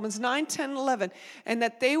prophesied, Romans 9, 10, 11. And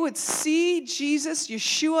that they would see Jesus,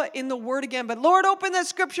 Yeshua, in the word again. But Lord, open the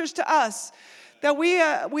scriptures to us. That we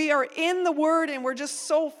are in the word, and we're just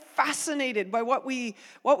so fascinated by what we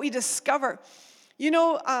discover. You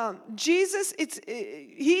know, Jesus,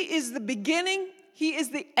 He is the beginning, He is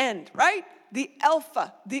the end, right? The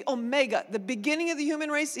Alpha, the Omega, the beginning of the human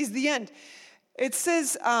race is the end. It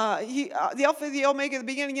says the Alpha, the Omega, the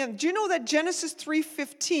beginning and end. Do you know that Genesis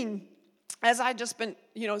 3:15, as I just been,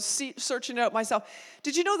 you know, searching it out myself,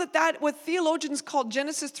 did you know that what theologians call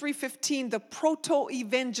Genesis 3:15 the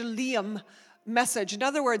proto-evangelium message? In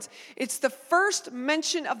other words, it's the first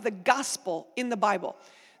mention of the gospel in the Bible.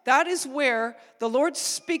 That is where the Lord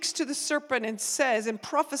speaks to the serpent and says and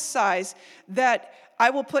prophesies that I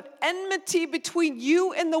will put enmity between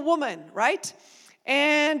you and the woman, right?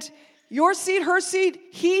 And your seed, her seed,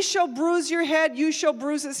 he shall bruise your head, you shall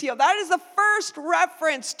bruise his heel. That is the first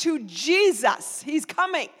reference to Jesus. He's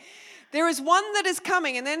coming. There is one that is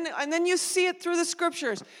coming, and then you see it through the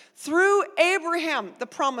scriptures. Through Abraham, the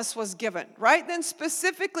promise was given, right? Then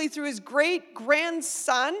specifically through his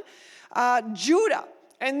great-grandson, Judah.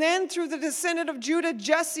 And then through the descendant of Judah,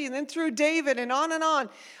 Jesse, and then through David, and on and on.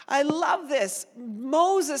 I love this.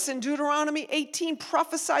 Moses in Deuteronomy 18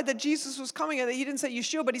 prophesied that Jesus was coming. And he didn't say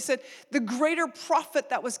Yeshua, but he said the greater prophet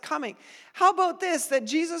that was coming. How about this? That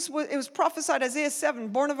Jesus, it was prophesied, Isaiah 7,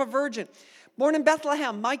 born of a virgin, born in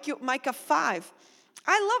Bethlehem, Micah 5.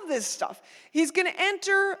 I love this stuff. He's going to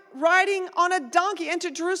enter riding on a donkey, enter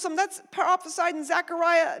Jerusalem. That's prophesied in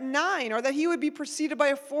Zechariah 9, or that he would be preceded by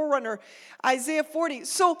a forerunner, Isaiah 40.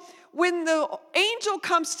 So when the angel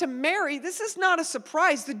comes to Mary, this is not a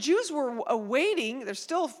surprise. The Jews were awaiting, there's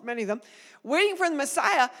still many of them, waiting for the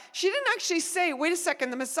Messiah. She didn't actually say, wait a second,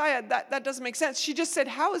 the Messiah, that doesn't make sense. She just said,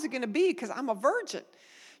 how is it going to be? Because I'm a virgin.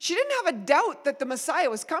 She didn't have a doubt that the Messiah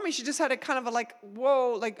was coming. She just had a kind of a like,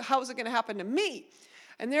 whoa, like, how is it going to happen to me?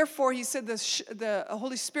 And therefore, he said the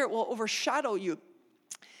Holy Spirit will overshadow you.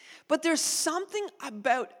 But there's something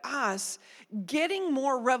about us getting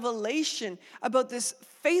more revelation about this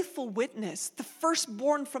faithful witness, the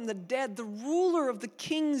firstborn from the dead, the ruler of the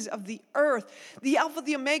kings of the earth, the Alpha,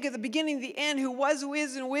 the Omega, the beginning, the end, who was, who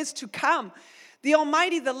is, and who is to come. The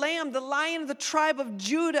Almighty, the Lamb, the Lion of the tribe of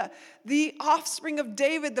Judah, the offspring of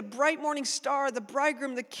David, the bright morning star, the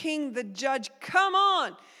bridegroom, the king, the judge. Come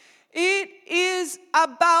on. It is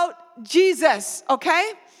about Jesus,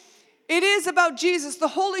 okay? It is about Jesus. The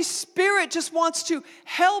Holy Spirit just wants to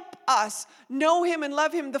help us know him and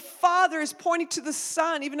love him. The Father is pointing to the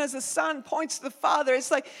Son, even as the Son points to the Father.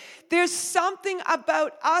 It's like there's something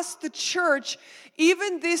about us, the church,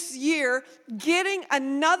 even this year, getting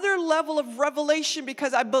another level of revelation,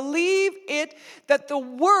 because I believe it that the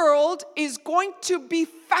world is going to be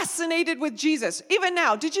fascinated with Jesus. Even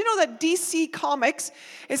now, did you know that DC Comics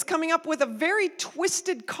is coming up with a very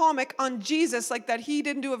twisted comic on Jesus, like that he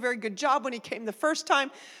didn't do a very good job when he came the first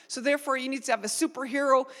time, so therefore he needs to have a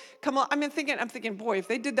superhero come on. I'm thinking, boy, if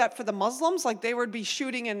they did that for the Muslims, like they would be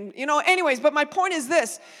shooting and, anyways, but my point is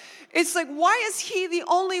this. It's like, why is he the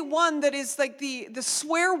only one that is like the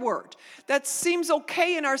swear word that seems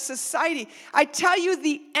okay in our society? I tell you,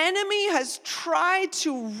 the enemy has tried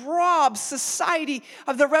to rob society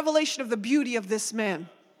of the revelation of the beauty of this man.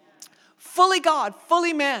 Fully God,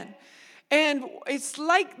 fully man. And it's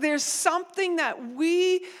like there's something that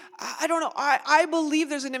I don't know, I believe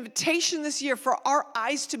there's an invitation this year for our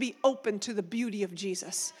eyes to be open to the beauty of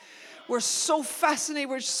Jesus. We're so fascinated.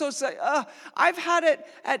 We're so I've had it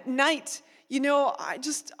at night. I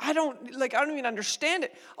don't even understand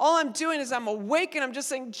it. All I'm doing is I'm awake and I'm just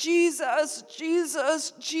saying, Jesus,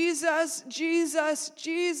 Jesus, Jesus, Jesus,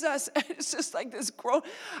 Jesus. And it's just like this groan.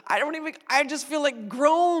 I just feel like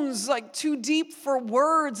groans, like too deep for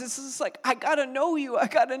words. It's just like, I gotta know you. I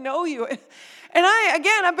gotta know you. And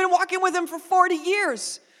I've been walking with him for 40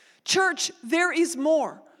 years. Church, there is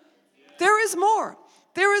more. There is more.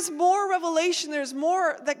 There is more revelation. There's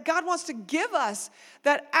more that God wants to give us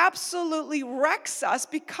that absolutely wrecks us,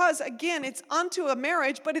 because, again, it's unto a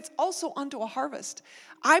marriage, but it's also unto a harvest.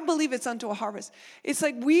 I believe it's unto a harvest. It's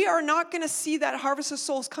like we are not going to see that harvest of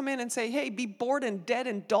souls come in and say, hey, be bored and dead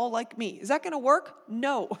and dull like me. Is that going to work?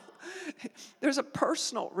 No. There's a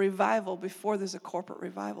personal revival before there's a corporate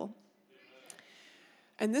revival.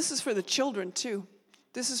 And this is for the children, too.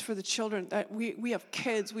 This is for the children, that we have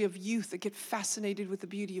kids, we have youth that get fascinated with the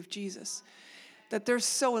beauty of Jesus. That they're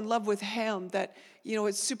so in love with him that,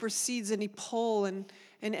 it supersedes any pull and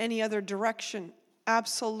in any other direction.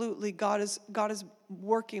 Absolutely, God is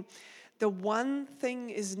working. The one thing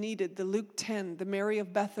is needed, the Luke 10, the Mary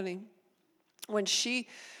of Bethany, when she,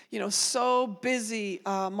 so busy,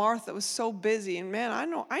 Martha was so busy. And man,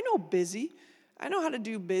 I know busy. I know how to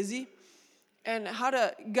do busy and how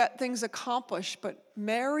to get things accomplished, but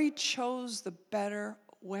Mary chose the better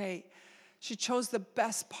way. She chose the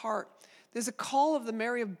best part. There's a call of the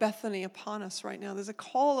Mary of Bethany upon us right now. There's a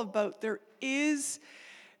call about there's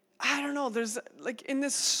like in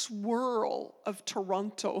this swirl of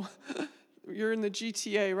Toronto. You're in the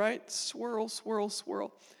GTA, right? Swirl, swirl,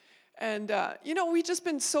 swirl. And, we just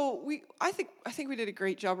been I think we did a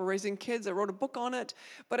great job of raising kids. I wrote a book on it.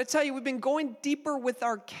 But I tell you, we've been going deeper with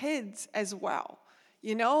our kids as well.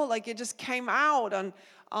 Like it just came out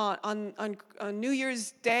on New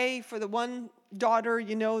Year's Day for the one daughter,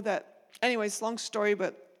 that, anyways, long story,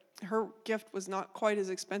 but her gift was not quite as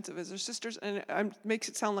expensive as her sister's, and it makes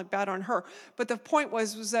it sound like bad on her. But the point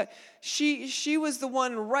was that she was the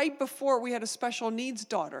one right before we had a special needs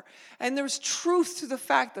daughter. And there was truth to the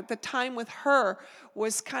fact that the time with her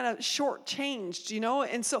was kind of shortchanged,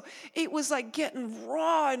 And so it was like getting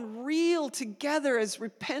raw and real together as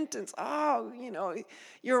repentance. Oh,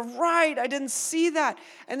 you're right. I didn't see that.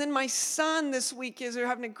 And then my son this week, as they're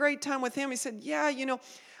having a great time with him, he said, yeah, you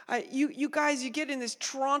guys, you get in this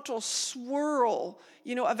Toronto swirl,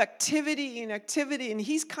 of activity, and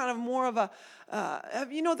he's kind of more of a,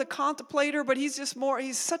 the contemplator, but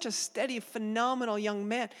he's such a steady, phenomenal young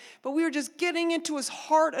man. But we were just getting into his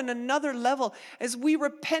heart on another level as we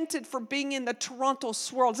repented for being in the Toronto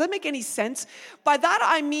swirl. Does that make any sense? By that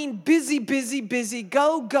I mean busy, busy, busy,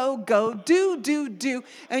 go, go, go, do.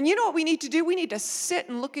 And you know what we need to do? We need to sit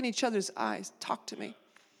and look in each other's eyes. Talk to me.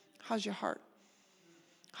 How's your heart?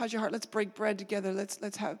 How's your heart? Let's break bread together.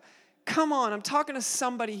 Let's have, come on, I'm talking to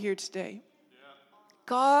somebody here today. Yeah.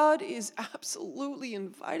 God is absolutely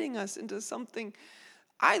inviting us into something,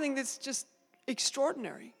 I think that's just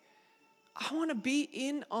extraordinary. I want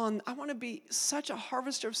to be such a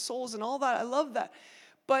harvester of souls and all that. I love that.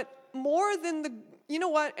 But more than you know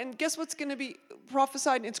what? And guess what's going to be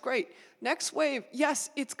prophesied? And it's great. Next wave, yes,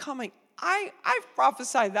 it's coming. I've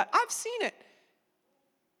prophesied that. I've seen it.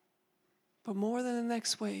 But more than the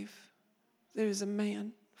next wave, there is a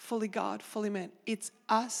man, fully God, fully man. It's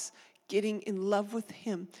us getting in love with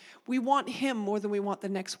him. We want him more than we want the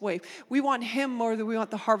next wave. We want him more than we want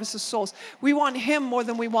the harvest of souls. We want him more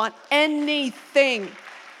than we want anything.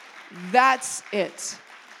 That's it.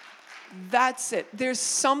 That's it. There's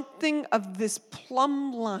something of this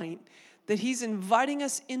plumb line that he's inviting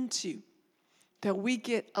us into, that we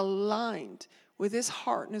get aligned with his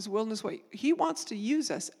heart and his will and his way. He wants to use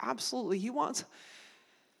us, absolutely. He wants,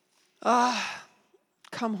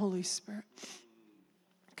 come Holy Spirit.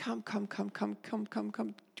 Come.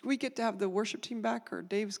 Do we get to have the worship team back, or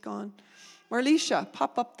Dave's gone? Marlisha,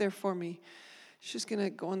 pop up there for me. She's going to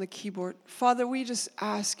go on the keyboard. Father, we just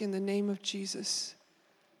ask in the name of Jesus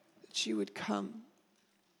that you would come.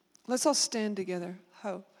 Let's all stand together.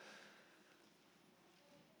 How?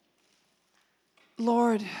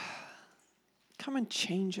 Lord, come and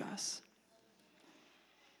change us.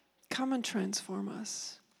 Come and transform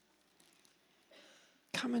us.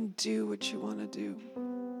 Come and do what you want to do.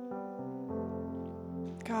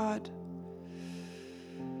 God.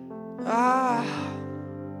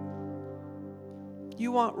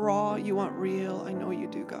 You want raw, you want real. I know you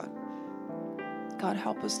do, God. God,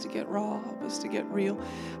 help us to get raw. Help us to get real.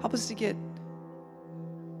 Help us to get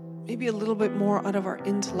maybe a little bit more out of our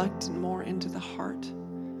intellect and more into the heart.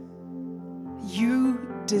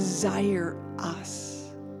 You desire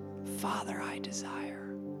us. Father, I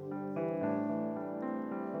desire.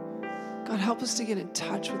 God, help us to get in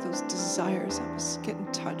touch with those desires. Help us get in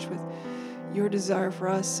touch with your desire for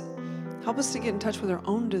us. Help us to get in touch with our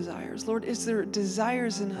own desires. Lord, is there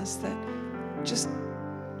desires in us that just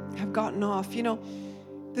have gotten off?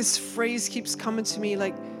 This phrase keeps coming to me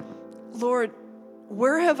like, Lord,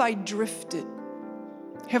 where have I drifted?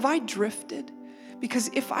 Have I drifted? Because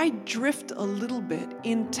if I drift a little bit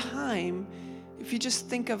in time, if you just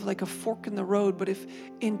think of like a fork in the road, but if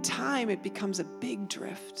in time it becomes a big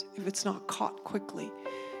drift, if it's not caught quickly,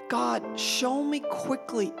 God, show me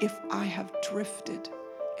quickly if I have drifted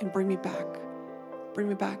and bring me back. Bring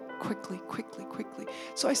me back quickly.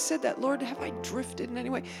 So I said that, Lord, have I drifted in any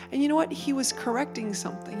way? And you know what? He was correcting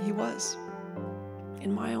something. He was.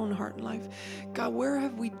 In my own heart and life. God, where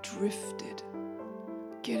have we drifted?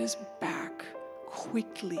 Get us back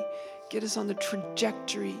quickly. Get us on the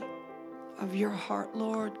trajectory of your heart.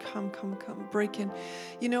 Lord, come. Break in.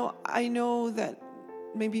 I know that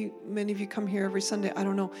maybe many of you come here every Sunday. I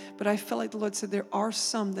don't know. But I feel like the Lord said there are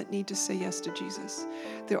some that need to say yes to Jesus.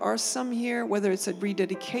 There are some here, whether it's a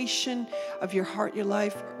rededication of your heart, your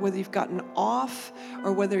life, whether you've gotten off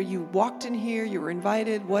or whether you walked in here, you were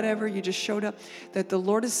invited, whatever, you just showed up, that the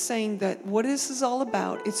Lord is saying that what this is all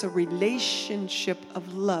about, it's a relationship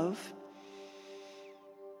of love.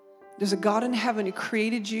 There's a God in heaven who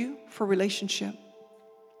created you for relationship.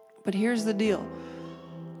 But here's the deal.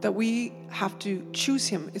 That we have to choose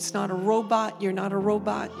him. It's not a robot. You're not a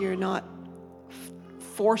robot. You're not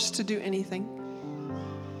forced to do anything.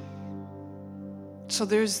 So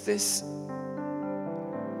there's this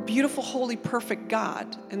beautiful, holy, perfect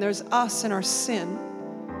God, and there's us and our sin,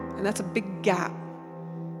 and that's a big gap.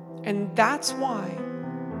 And that's why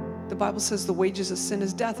the Bible says the wages of sin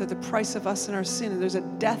is death, or the price of us and our sin, and there's a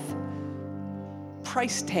death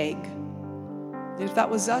price tag. If that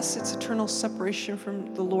was us, it's eternal separation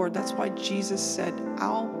from the Lord. That's why Jesus said,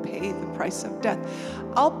 I'll pay the price of death.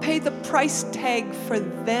 I'll pay the price tag for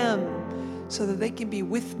them so that they can be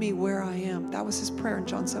with me where I am. That was his prayer in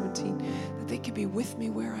John 17, that they can be with me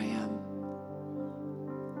where I am.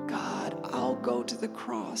 God, I'll go to the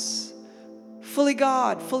cross. Fully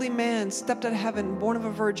God, fully man, stepped out of heaven, born of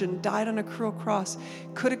a virgin, died on a cruel cross.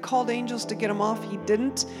 Could have called angels to get him off. He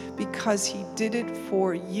didn't, because he did it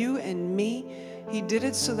for you and me. He did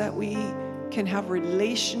it so that we can have a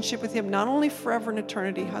relationship with him, not only forever in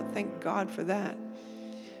eternity, thank God for that,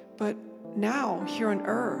 but now here on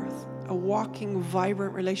earth, a walking,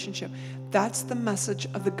 vibrant relationship. That's the message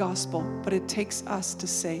of the gospel, but it takes us to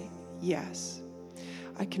say yes.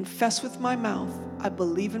 I confess with my mouth, I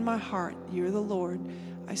believe in my heart, you're the Lord.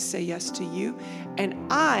 I say yes to you. And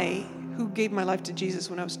I, who gave my life to Jesus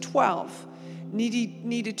when I was 12,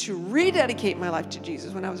 needed to rededicate my life to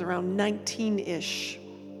Jesus when I was around 19-ish,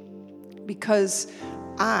 because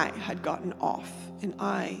I had gotten off, and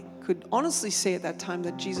I could honestly say at that time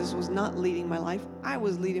that Jesus was not leading my life. I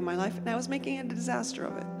was leading my life, and I was making a disaster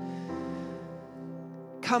of it.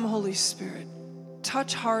 Come, Holy Spirit.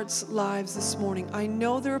 Touch hearts, lives this morning. I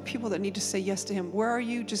know there are people that need to say yes to him. Where are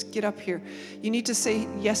you? Just get up here. You need to say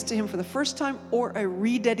yes to him for the first time or a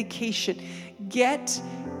rededication. Get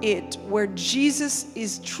it where Jesus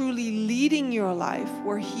is truly leading your life,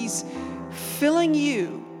 where he's filling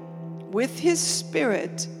you with his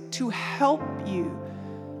Spirit to help you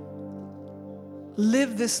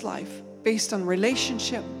live this life based on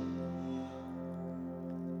relationship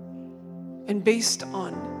and based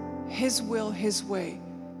on his will, his way.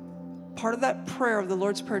 Part of that prayer of the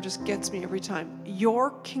Lord's Prayer just gets me every time.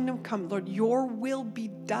 Your kingdom come, Lord, your will be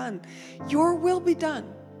done. Your will be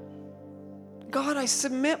done. God, I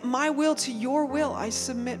submit my will to your will. I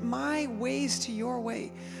submit my ways to your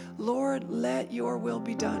way. Lord, let your will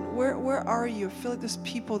be done. Where are you? I feel like there's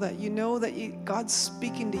people that you know that God's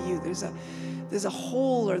speaking to you. There's a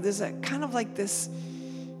hole, or there's a kind of like this,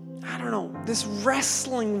 I don't know, this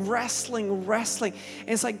wrestling. And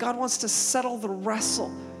it's like God wants to settle the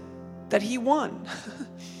wrestle that he won,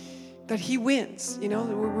 that he wins. You know,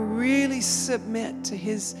 we really submit to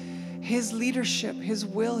his leadership, his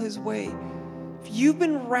will, his way. If you've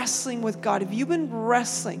been wrestling with God, if you've been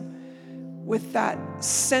wrestling with that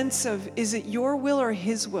sense of, is it your will or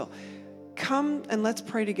his will? Come and let's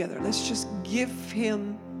pray together. Let's just give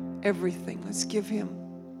him everything. Let's give him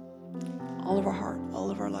all of our heart, all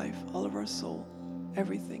of our life, all of our soul,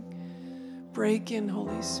 everything. Break in,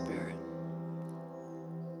 Holy Spirit.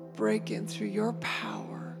 Break in through your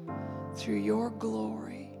power, through your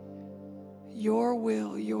glory, your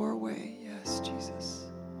will, your way. Yes, Jesus.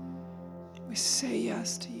 We say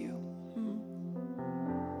yes to you.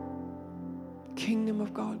 Kingdom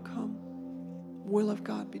of God come. Will of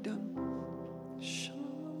God be done.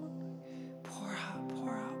 Pour out, pour out, pour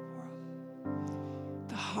out.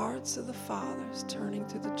 The hearts of the fathers turning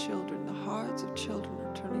to the children. The hearts of children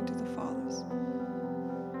are turning to the fathers.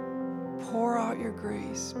 Pour out your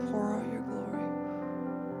grace. Pour out your glory.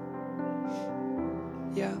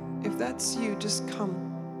 Yeah, if that's you, just come.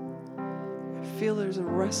 I feel there's a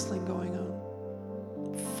wrestling going on.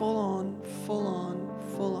 Full on, full on,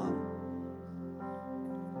 full on.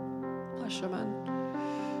 Bless you, man.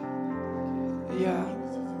 Yeah,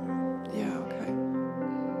 okay.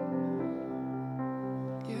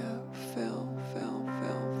 Yeah, fell.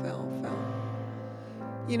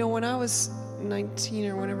 You know, when I was 19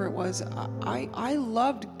 or whatever it was, I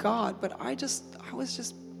loved God, but I was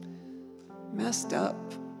just messed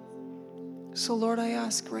up. So Lord, I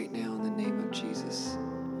ask right now in the name of Jesus,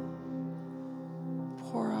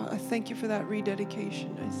 pour out. I thank you for that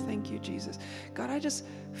rededication. I thank you, Jesus. God, I just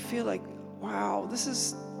feel like, wow,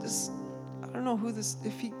 this. I don't know who this.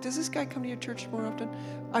 Does this guy come to your church more often?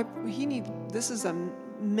 This is a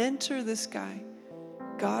mentor. This guy,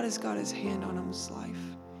 God has got his hand on his life.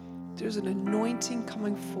 There's an anointing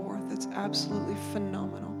coming forth that's absolutely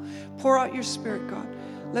phenomenal. Pour out your Spirit, God.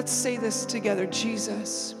 Let's say this together.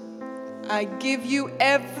 Jesus, I give you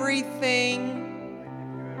everything.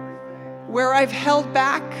 Where I've held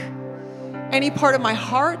back any part of my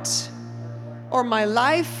heart or my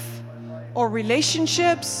life or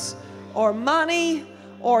relationships or money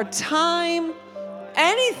or time,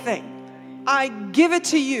 anything, I give it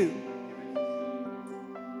to you.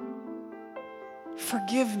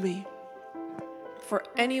 Forgive me for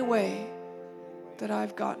any way that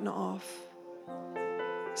I've gotten off.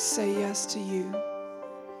 Say yes to you,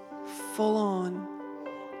 full on,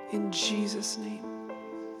 in Jesus' name.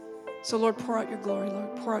 So Lord, pour out your glory,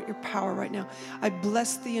 Lord. Pour out your power right now. I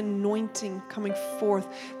bless the anointing coming forth,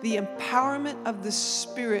 the empowerment of the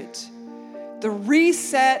Spirit, the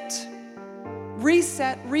reset.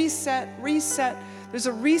 There's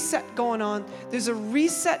a reset going on. There's a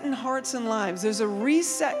reset in hearts and lives. There's a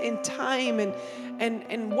reset in time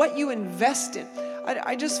and what you invest in.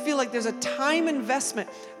 I just feel like there's a time investment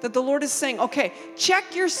that the Lord is saying, okay,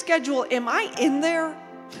 check your schedule. Am I in there?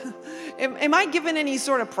 Am I given any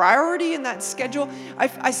sort of priority in that schedule?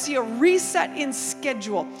 I see a reset in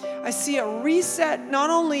schedule. I see a reset not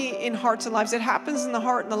only in hearts and lives. It happens in the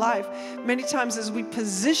heart and the life many times as we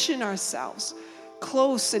position ourselves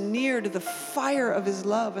close and near to the fire of His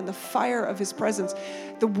love and the fire of His presence.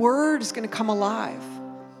 The Word is going to come alive.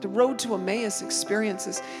 The road to Emmaus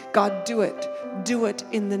experiences. God, do it. Do it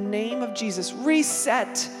in the name of Jesus.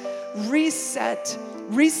 Reset.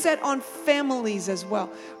 Reset on families as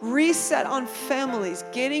well. Reset on families.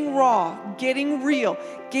 Getting raw, getting real,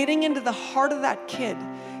 getting into the heart of that kid,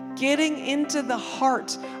 getting into the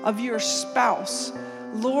heart of your spouse.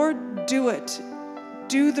 Lord, do it.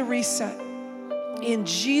 Do the reset. In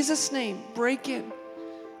Jesus' name, break in.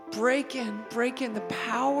 Break in. The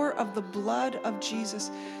power of the blood of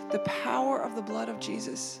Jesus. The power of the blood of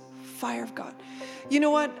Jesus. Fire of God. You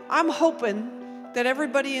know what? I'm hoping that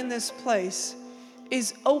everybody in this place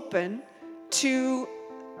is open to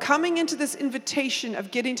coming into this invitation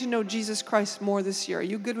of getting to know Jesus Christ more this year. Are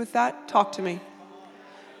you good with that? Talk to me.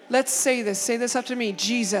 Let's say this. Say this after me.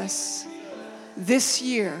 Jesus, this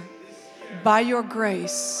year, by your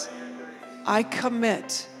grace, I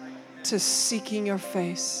commit to seeking your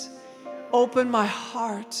face. Open my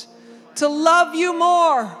heart to love you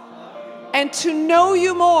more and to know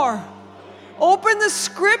you more. Open the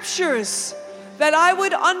scriptures that I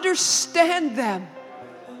would understand them.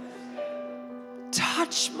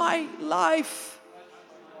 Touch my life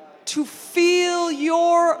to feel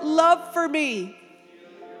your love for me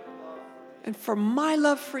and for my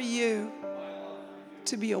love for you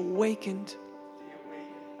to be awakened.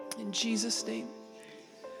 In Jesus' name.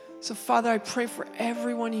 So, Father, I pray for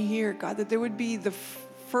everyone here, God, that there would be the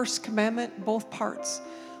first commandment, both parts,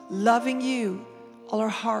 loving you, all our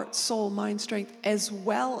heart, soul, mind, strength, as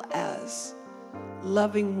well as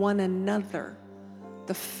loving one another,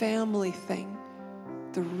 the family thing,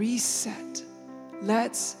 the reset.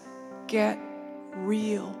 Let's get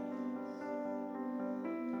real.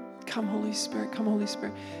 Come, Holy Spirit. Come, Holy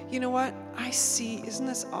Spirit. You know what? I see, isn't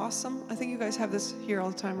this awesome? I think you guys have this here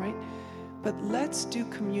all the time, right? But let's do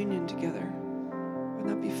communion together. Wouldn't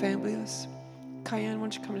that be fabulous? Cayenne, why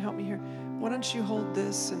don't you come and help me here? Why don't you hold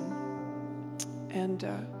this and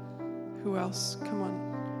who else? Come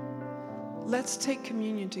on. Let's take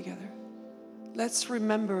communion together. Let's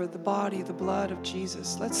remember the body, the blood of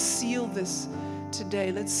Jesus. Let's seal this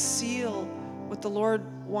today. Let's seal what the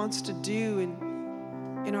Lord wants to do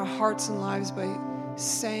in our hearts and lives by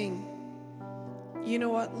saying, you know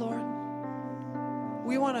what, Lord?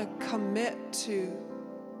 We want to commit to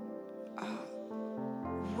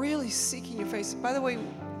really seeking your face. By the way,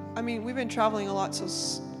 I mean, we've been traveling a lot, so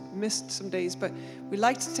missed some days, but we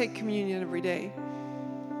like to take communion every day.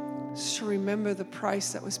 Just to remember the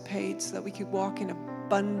price that was paid so that we could walk in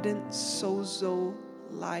abundant sozo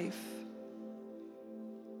life.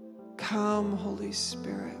 Come, Holy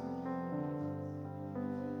Spirit.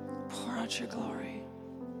 Pour out your glory.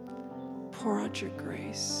 Pour out your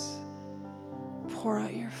grace. Pour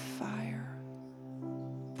out your fire.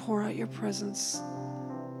 Pour out your presence.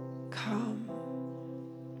 Come.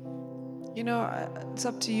 You know, it's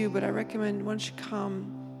up to you, but I recommend once you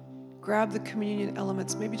come, grab the communion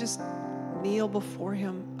elements. Maybe just kneel before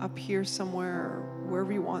Him up here somewhere or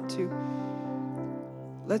wherever you want to.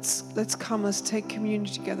 Let's come. Let's take communion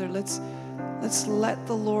together. Let's let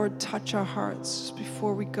the Lord touch our hearts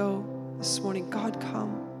before we go this morning. God,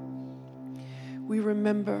 come. We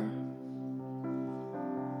remember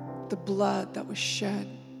the blood that was shed.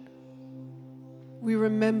 We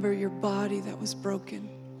remember your body that was broken.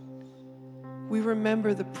 We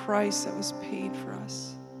remember the price that was paid for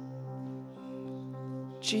us.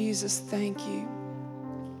 Jesus, thank you.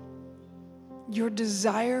 Your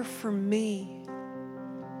desire for me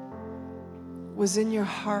was in your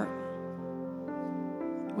heart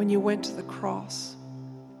when you went to the cross.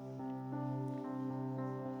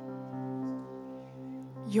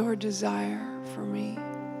 Your desire for me.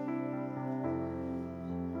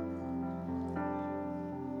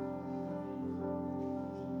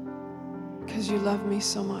 Because you love me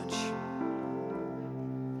so much.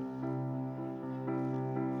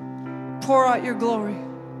 Pour out your glory.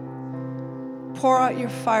 Pour out your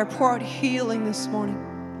fire. Pour out healing this morning.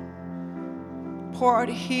 Pour out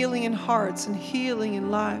healing in hearts and healing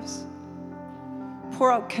in lives.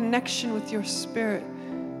 Pour out connection with your Spirit.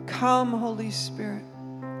 Come, Holy Spirit.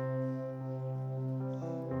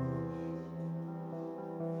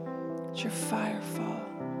 Let your fire fall.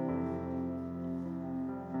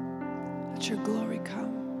 Let your glory come.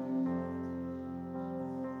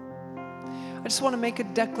 I just want to make a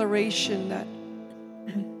declaration that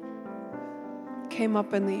came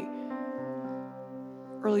up in the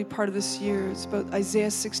early part of this year. It's about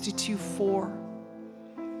Isaiah 62:4,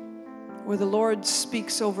 where the Lord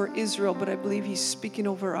speaks over Israel, but I believe He's speaking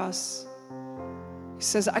over us. He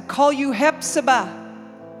says, I call you Hephzibah,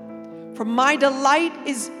 for my delight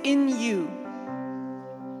is in you.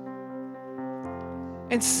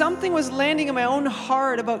 And something was landing in my own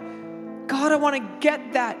heart about, God, I want to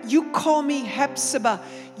get that. You call me Hephzibah.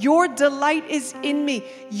 Your delight is in me.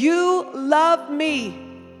 You love me.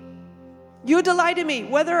 You delight in me,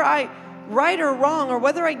 whether I right or wrong, or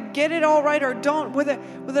whether I get it all right or don't,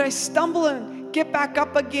 whether I stumble and get back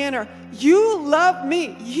up again, or you love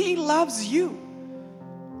me. He loves you.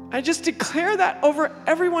 I just declare that over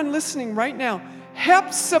everyone listening right now.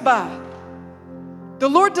 Hephzibah, the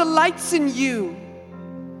Lord delights in you.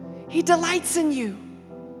 He delights in you.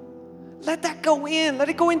 Let that go in. Let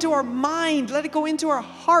it go into our mind. Let it go into our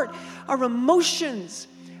heart, our emotions.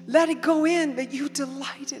 Let it go in that you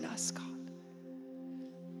delight in us, God.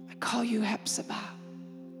 I call you Hephzibah.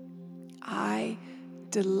 I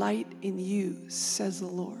delight in you, says the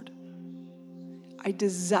Lord. I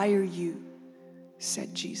desire you,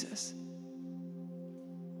 said Jesus.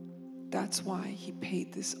 That's why He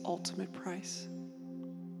paid this ultimate price.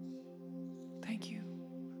 Thank you.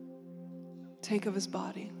 Take of His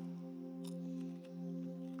body.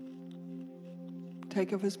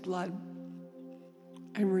 Take of His blood.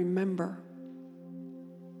 And remember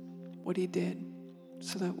what He did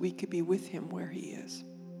so that we could be with Him where He is.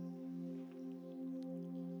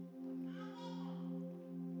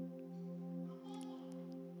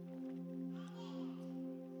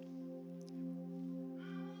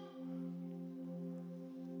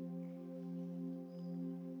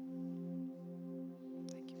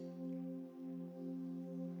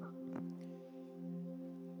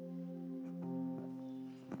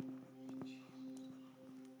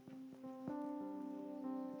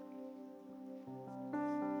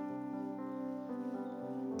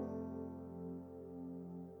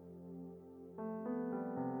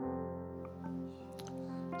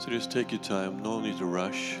 So just take your time. No need to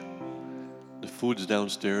rush. The food's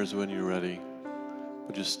downstairs when you're ready.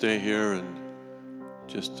 But just stay here and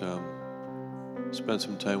just spend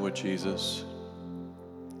some time with Jesus.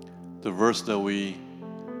 The verse that we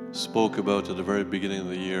spoke about at the very beginning of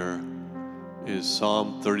the year is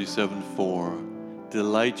Psalm 37:4.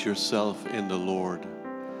 Delight yourself in the Lord.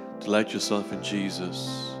 Delight yourself in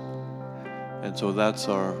Jesus. And so that's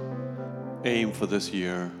our aim for this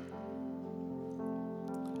year.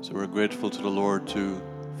 So we're grateful to the Lord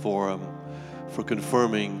for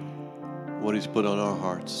confirming what He's put on our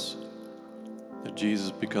hearts. That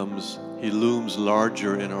Jesus He looms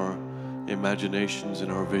larger in our imaginations, in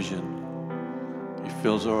our vision. He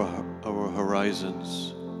fills our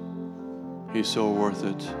horizons. He's so worth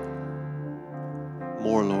it.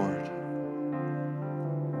 More, Lord.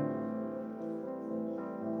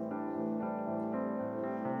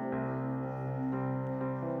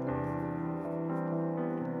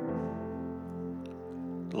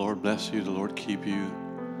 The Lord bless you. The Lord keep you.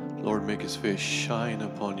 The Lord make His face shine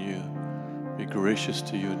upon you. Be gracious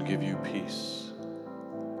to you and give you peace.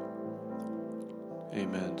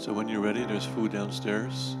 Amen. So when you're ready, there's food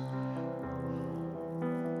downstairs.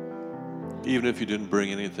 Even if you didn't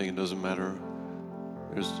bring anything, it doesn't matter.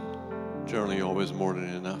 There's generally always more than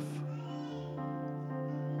enough.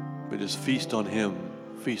 But just feast on Him.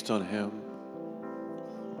 Feast on Him.